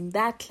Rennais, losing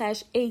that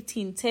clash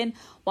 18-10,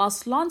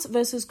 whilst Lens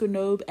versus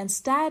Grenoble and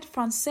Stade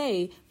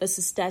Francais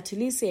versus Stade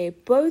Toulouse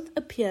both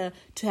appear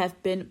to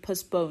have been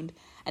postponed.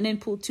 And in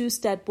Pool 2,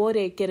 Stade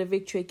Bordeaux get a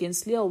victory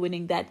against Lille,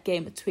 winning that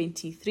game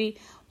 23,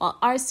 while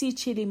RC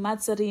Chili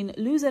Mazarin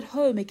lose at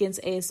home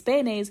against AS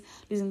Benes,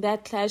 losing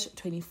that clash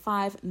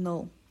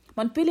 25-0.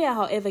 Montpellier,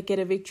 however, get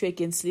a victory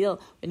against Lille,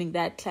 winning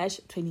that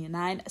clash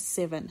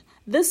 29-7.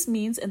 This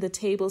means in the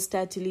table,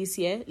 Stade Toulouse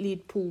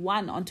lead Pool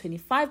 1 on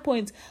 25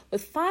 points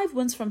with 5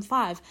 wins from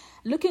 5.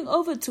 Looking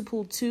over to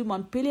Pool 2,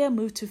 Montpellier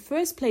moved to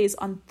first place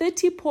on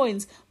 30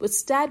 points with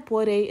Stade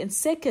Bordeaux in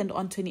second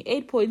on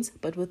 28 points,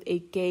 but with a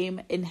game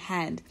in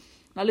hand.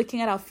 Now looking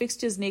at our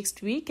fixtures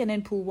next week, and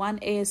in Pool 1,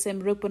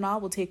 ASM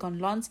Rukbana will take on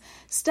Lens,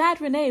 Stade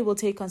Rennais will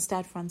take on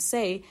Stade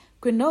Francais,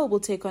 Grenoble will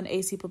take on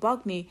AC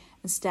Pobogny,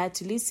 and Stade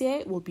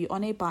Toulouse will be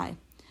on a bye.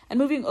 And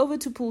moving over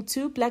to Pool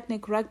 2,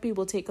 Blackneck Rugby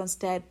will take on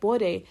Stade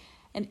Bordeaux,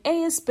 and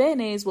AS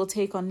Benes will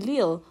take on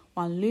Lille,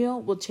 while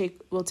Lyon will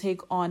take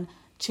on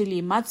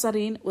Chili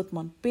Mazarin with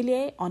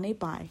Montpellier on a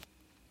bye.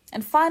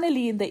 And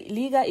finally, in the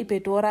Liga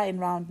Iberdrola in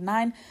round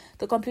 9,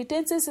 the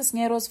Complutense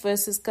Cisneros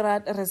versus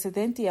Grad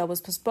Residentia was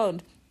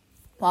postponed,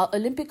 while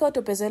Olympico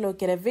de Pesaro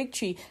get a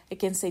victory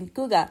against St.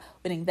 Kuga,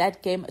 winning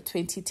that game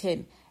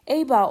 2010.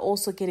 Eibar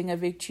also getting a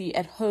victory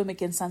at home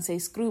against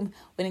Sansei Scroom,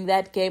 winning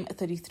that game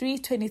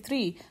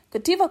 33-23.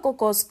 Kotiva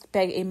Kokos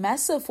bagged a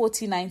massive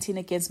 40-19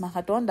 against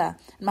Mahadonda.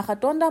 And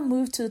Mahadonda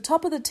moved to the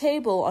top of the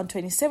table on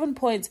 27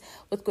 points,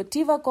 with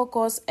Kotiva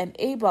Kokos and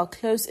Eibar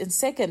close in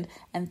second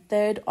and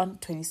third on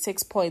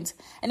 26 points.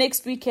 And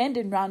next weekend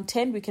in round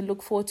 10, we can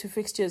look forward to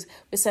fixtures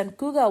where San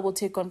Kuga will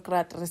take on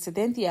Grad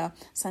Residentia,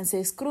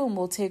 Sansei Scroom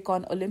will take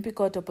on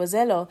Olympico de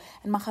Pozzelo,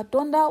 and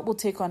Mahadonda will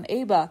take on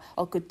Eibar,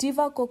 or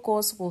Kotiva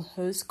Kokos will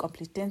host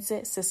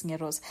Complutense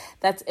Cisneros.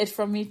 That's it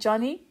from me,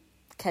 Johnny.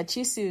 Catch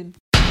you soon.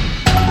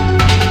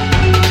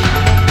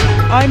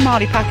 I'm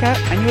Marley Packer,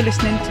 and you're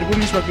listening to the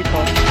Women's Rugby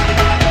Pod.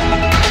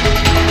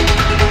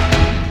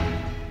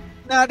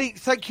 Nadi,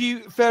 thank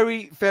you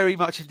very, very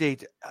much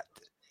indeed.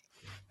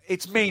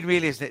 It's mean,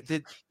 really, isn't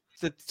it?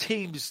 The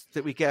teams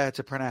that we get her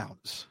to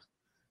pronounce,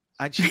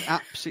 and she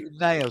absolutely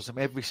nails them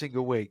every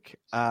single week.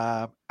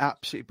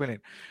 Absolutely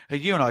brilliant.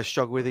 You and I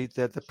struggle with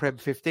the Prem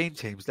 15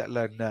 teams, let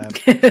alone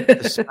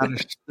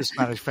the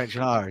Spanish, French,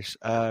 and Irish.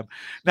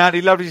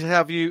 Nadi, lovely to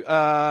have you.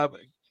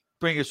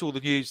 Bring us all the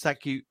news.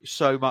 Thank you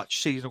so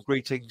much. Seasonal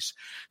greetings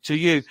to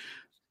you.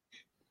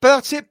 But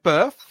that's it,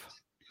 Berth,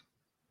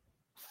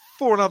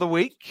 for another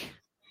week.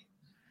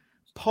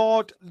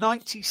 Pod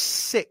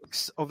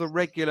 96 of the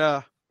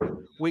regular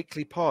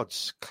weekly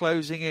pods,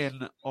 closing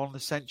in on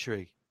the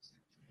century.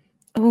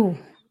 Oh, are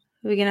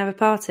we going to have a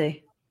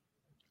party?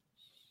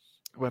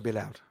 It won't be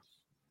allowed.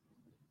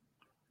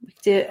 We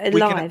can do it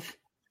live.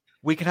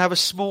 We can have a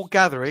small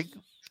gathering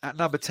at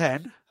number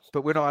 10,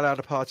 but we're not allowed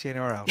to party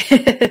anywhere else.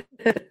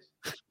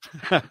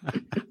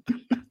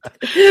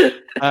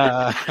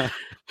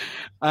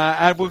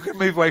 And we're going to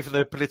move away from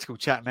the political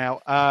chat now.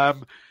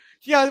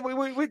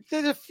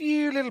 There's a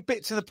few little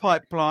bits in the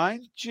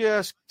pipeline,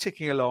 just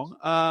ticking along.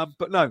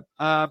 But no,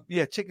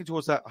 ticking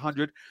towards that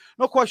 100.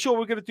 Not quite sure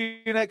what we're going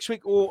to do next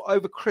week or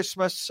over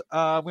Christmas.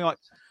 We might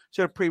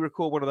sort of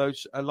pre-record one of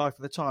those Life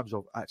of the Times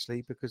of,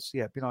 actually, because,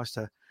 it'd be nice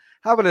to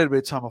have a little bit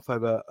of time off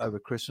over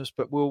Christmas,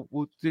 but we'll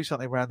do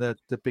something around the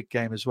big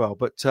game as well.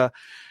 But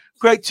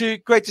great to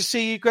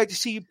see you. Great to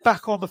see you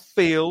back on the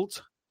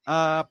field.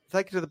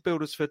 Thank you to the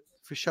builders for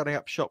shutting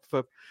up shop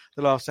for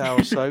the last hour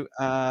or so.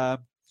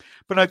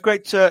 But no,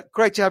 great to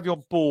have you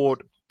on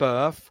board,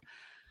 Berth.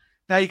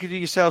 Now you can do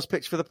your sales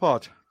pitch for the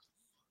pod.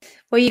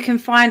 Well, you can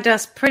find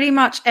us pretty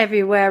much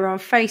everywhere on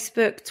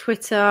Facebook,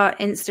 Twitter,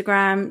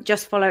 Instagram.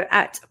 Just follow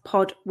at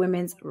Pod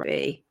Women's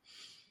Rugby.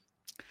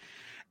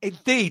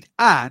 Indeed,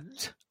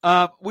 and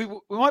we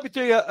might be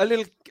doing a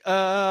little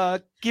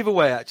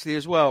giveaway actually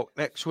as well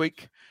next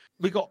week.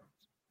 We got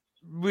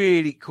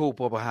really cool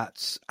bobber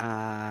hats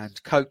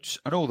and coats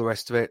and all the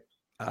rest of it.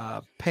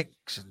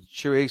 Pinks and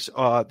cherries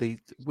are the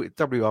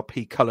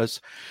WRP colours.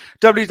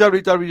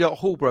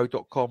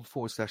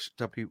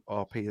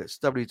 www.hallbro.com/WRP. That's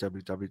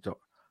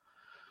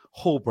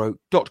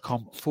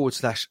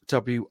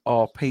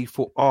www.hallbro.com/WRP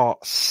for our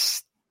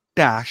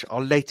stash,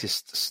 our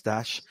latest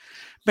stash.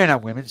 Men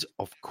and women's,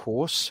 of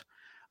course,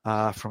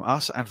 from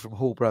us and from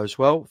Hallbro as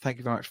well. Thank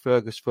you very much,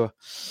 Fergus, for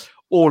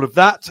all of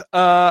that.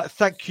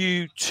 Thank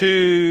you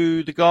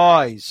to the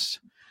guys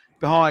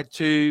behind,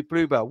 to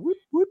Bluebell, whoop,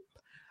 whoop,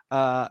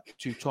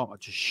 to Tom,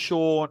 to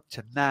Sean,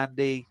 to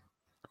Nandy,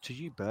 to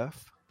you,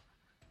 Berth.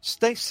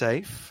 Stay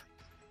safe.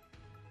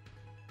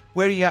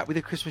 Where are you at with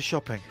your Christmas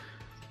shopping?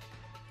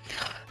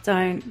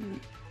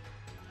 Don't.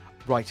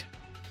 Right.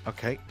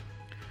 Okay.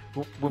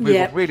 We'll move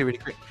on really, really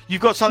quick.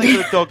 You've got something for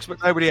the dogs,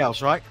 but nobody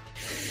else, right?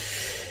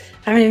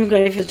 I haven't even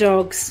got it for the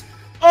dogs.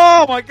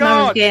 Oh, my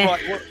God. No, yeah.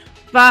 Right, well,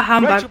 Bah,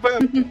 humbug.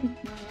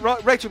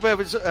 Rachel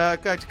Bervin's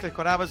going to click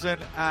on Amazon,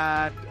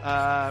 and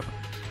I'm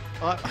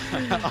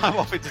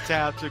off into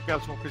town to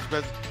grab some more Christmas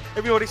presents.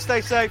 Everybody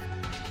stay safe,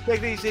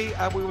 take it easy,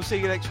 and we will see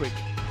you next week.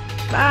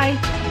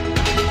 Bye.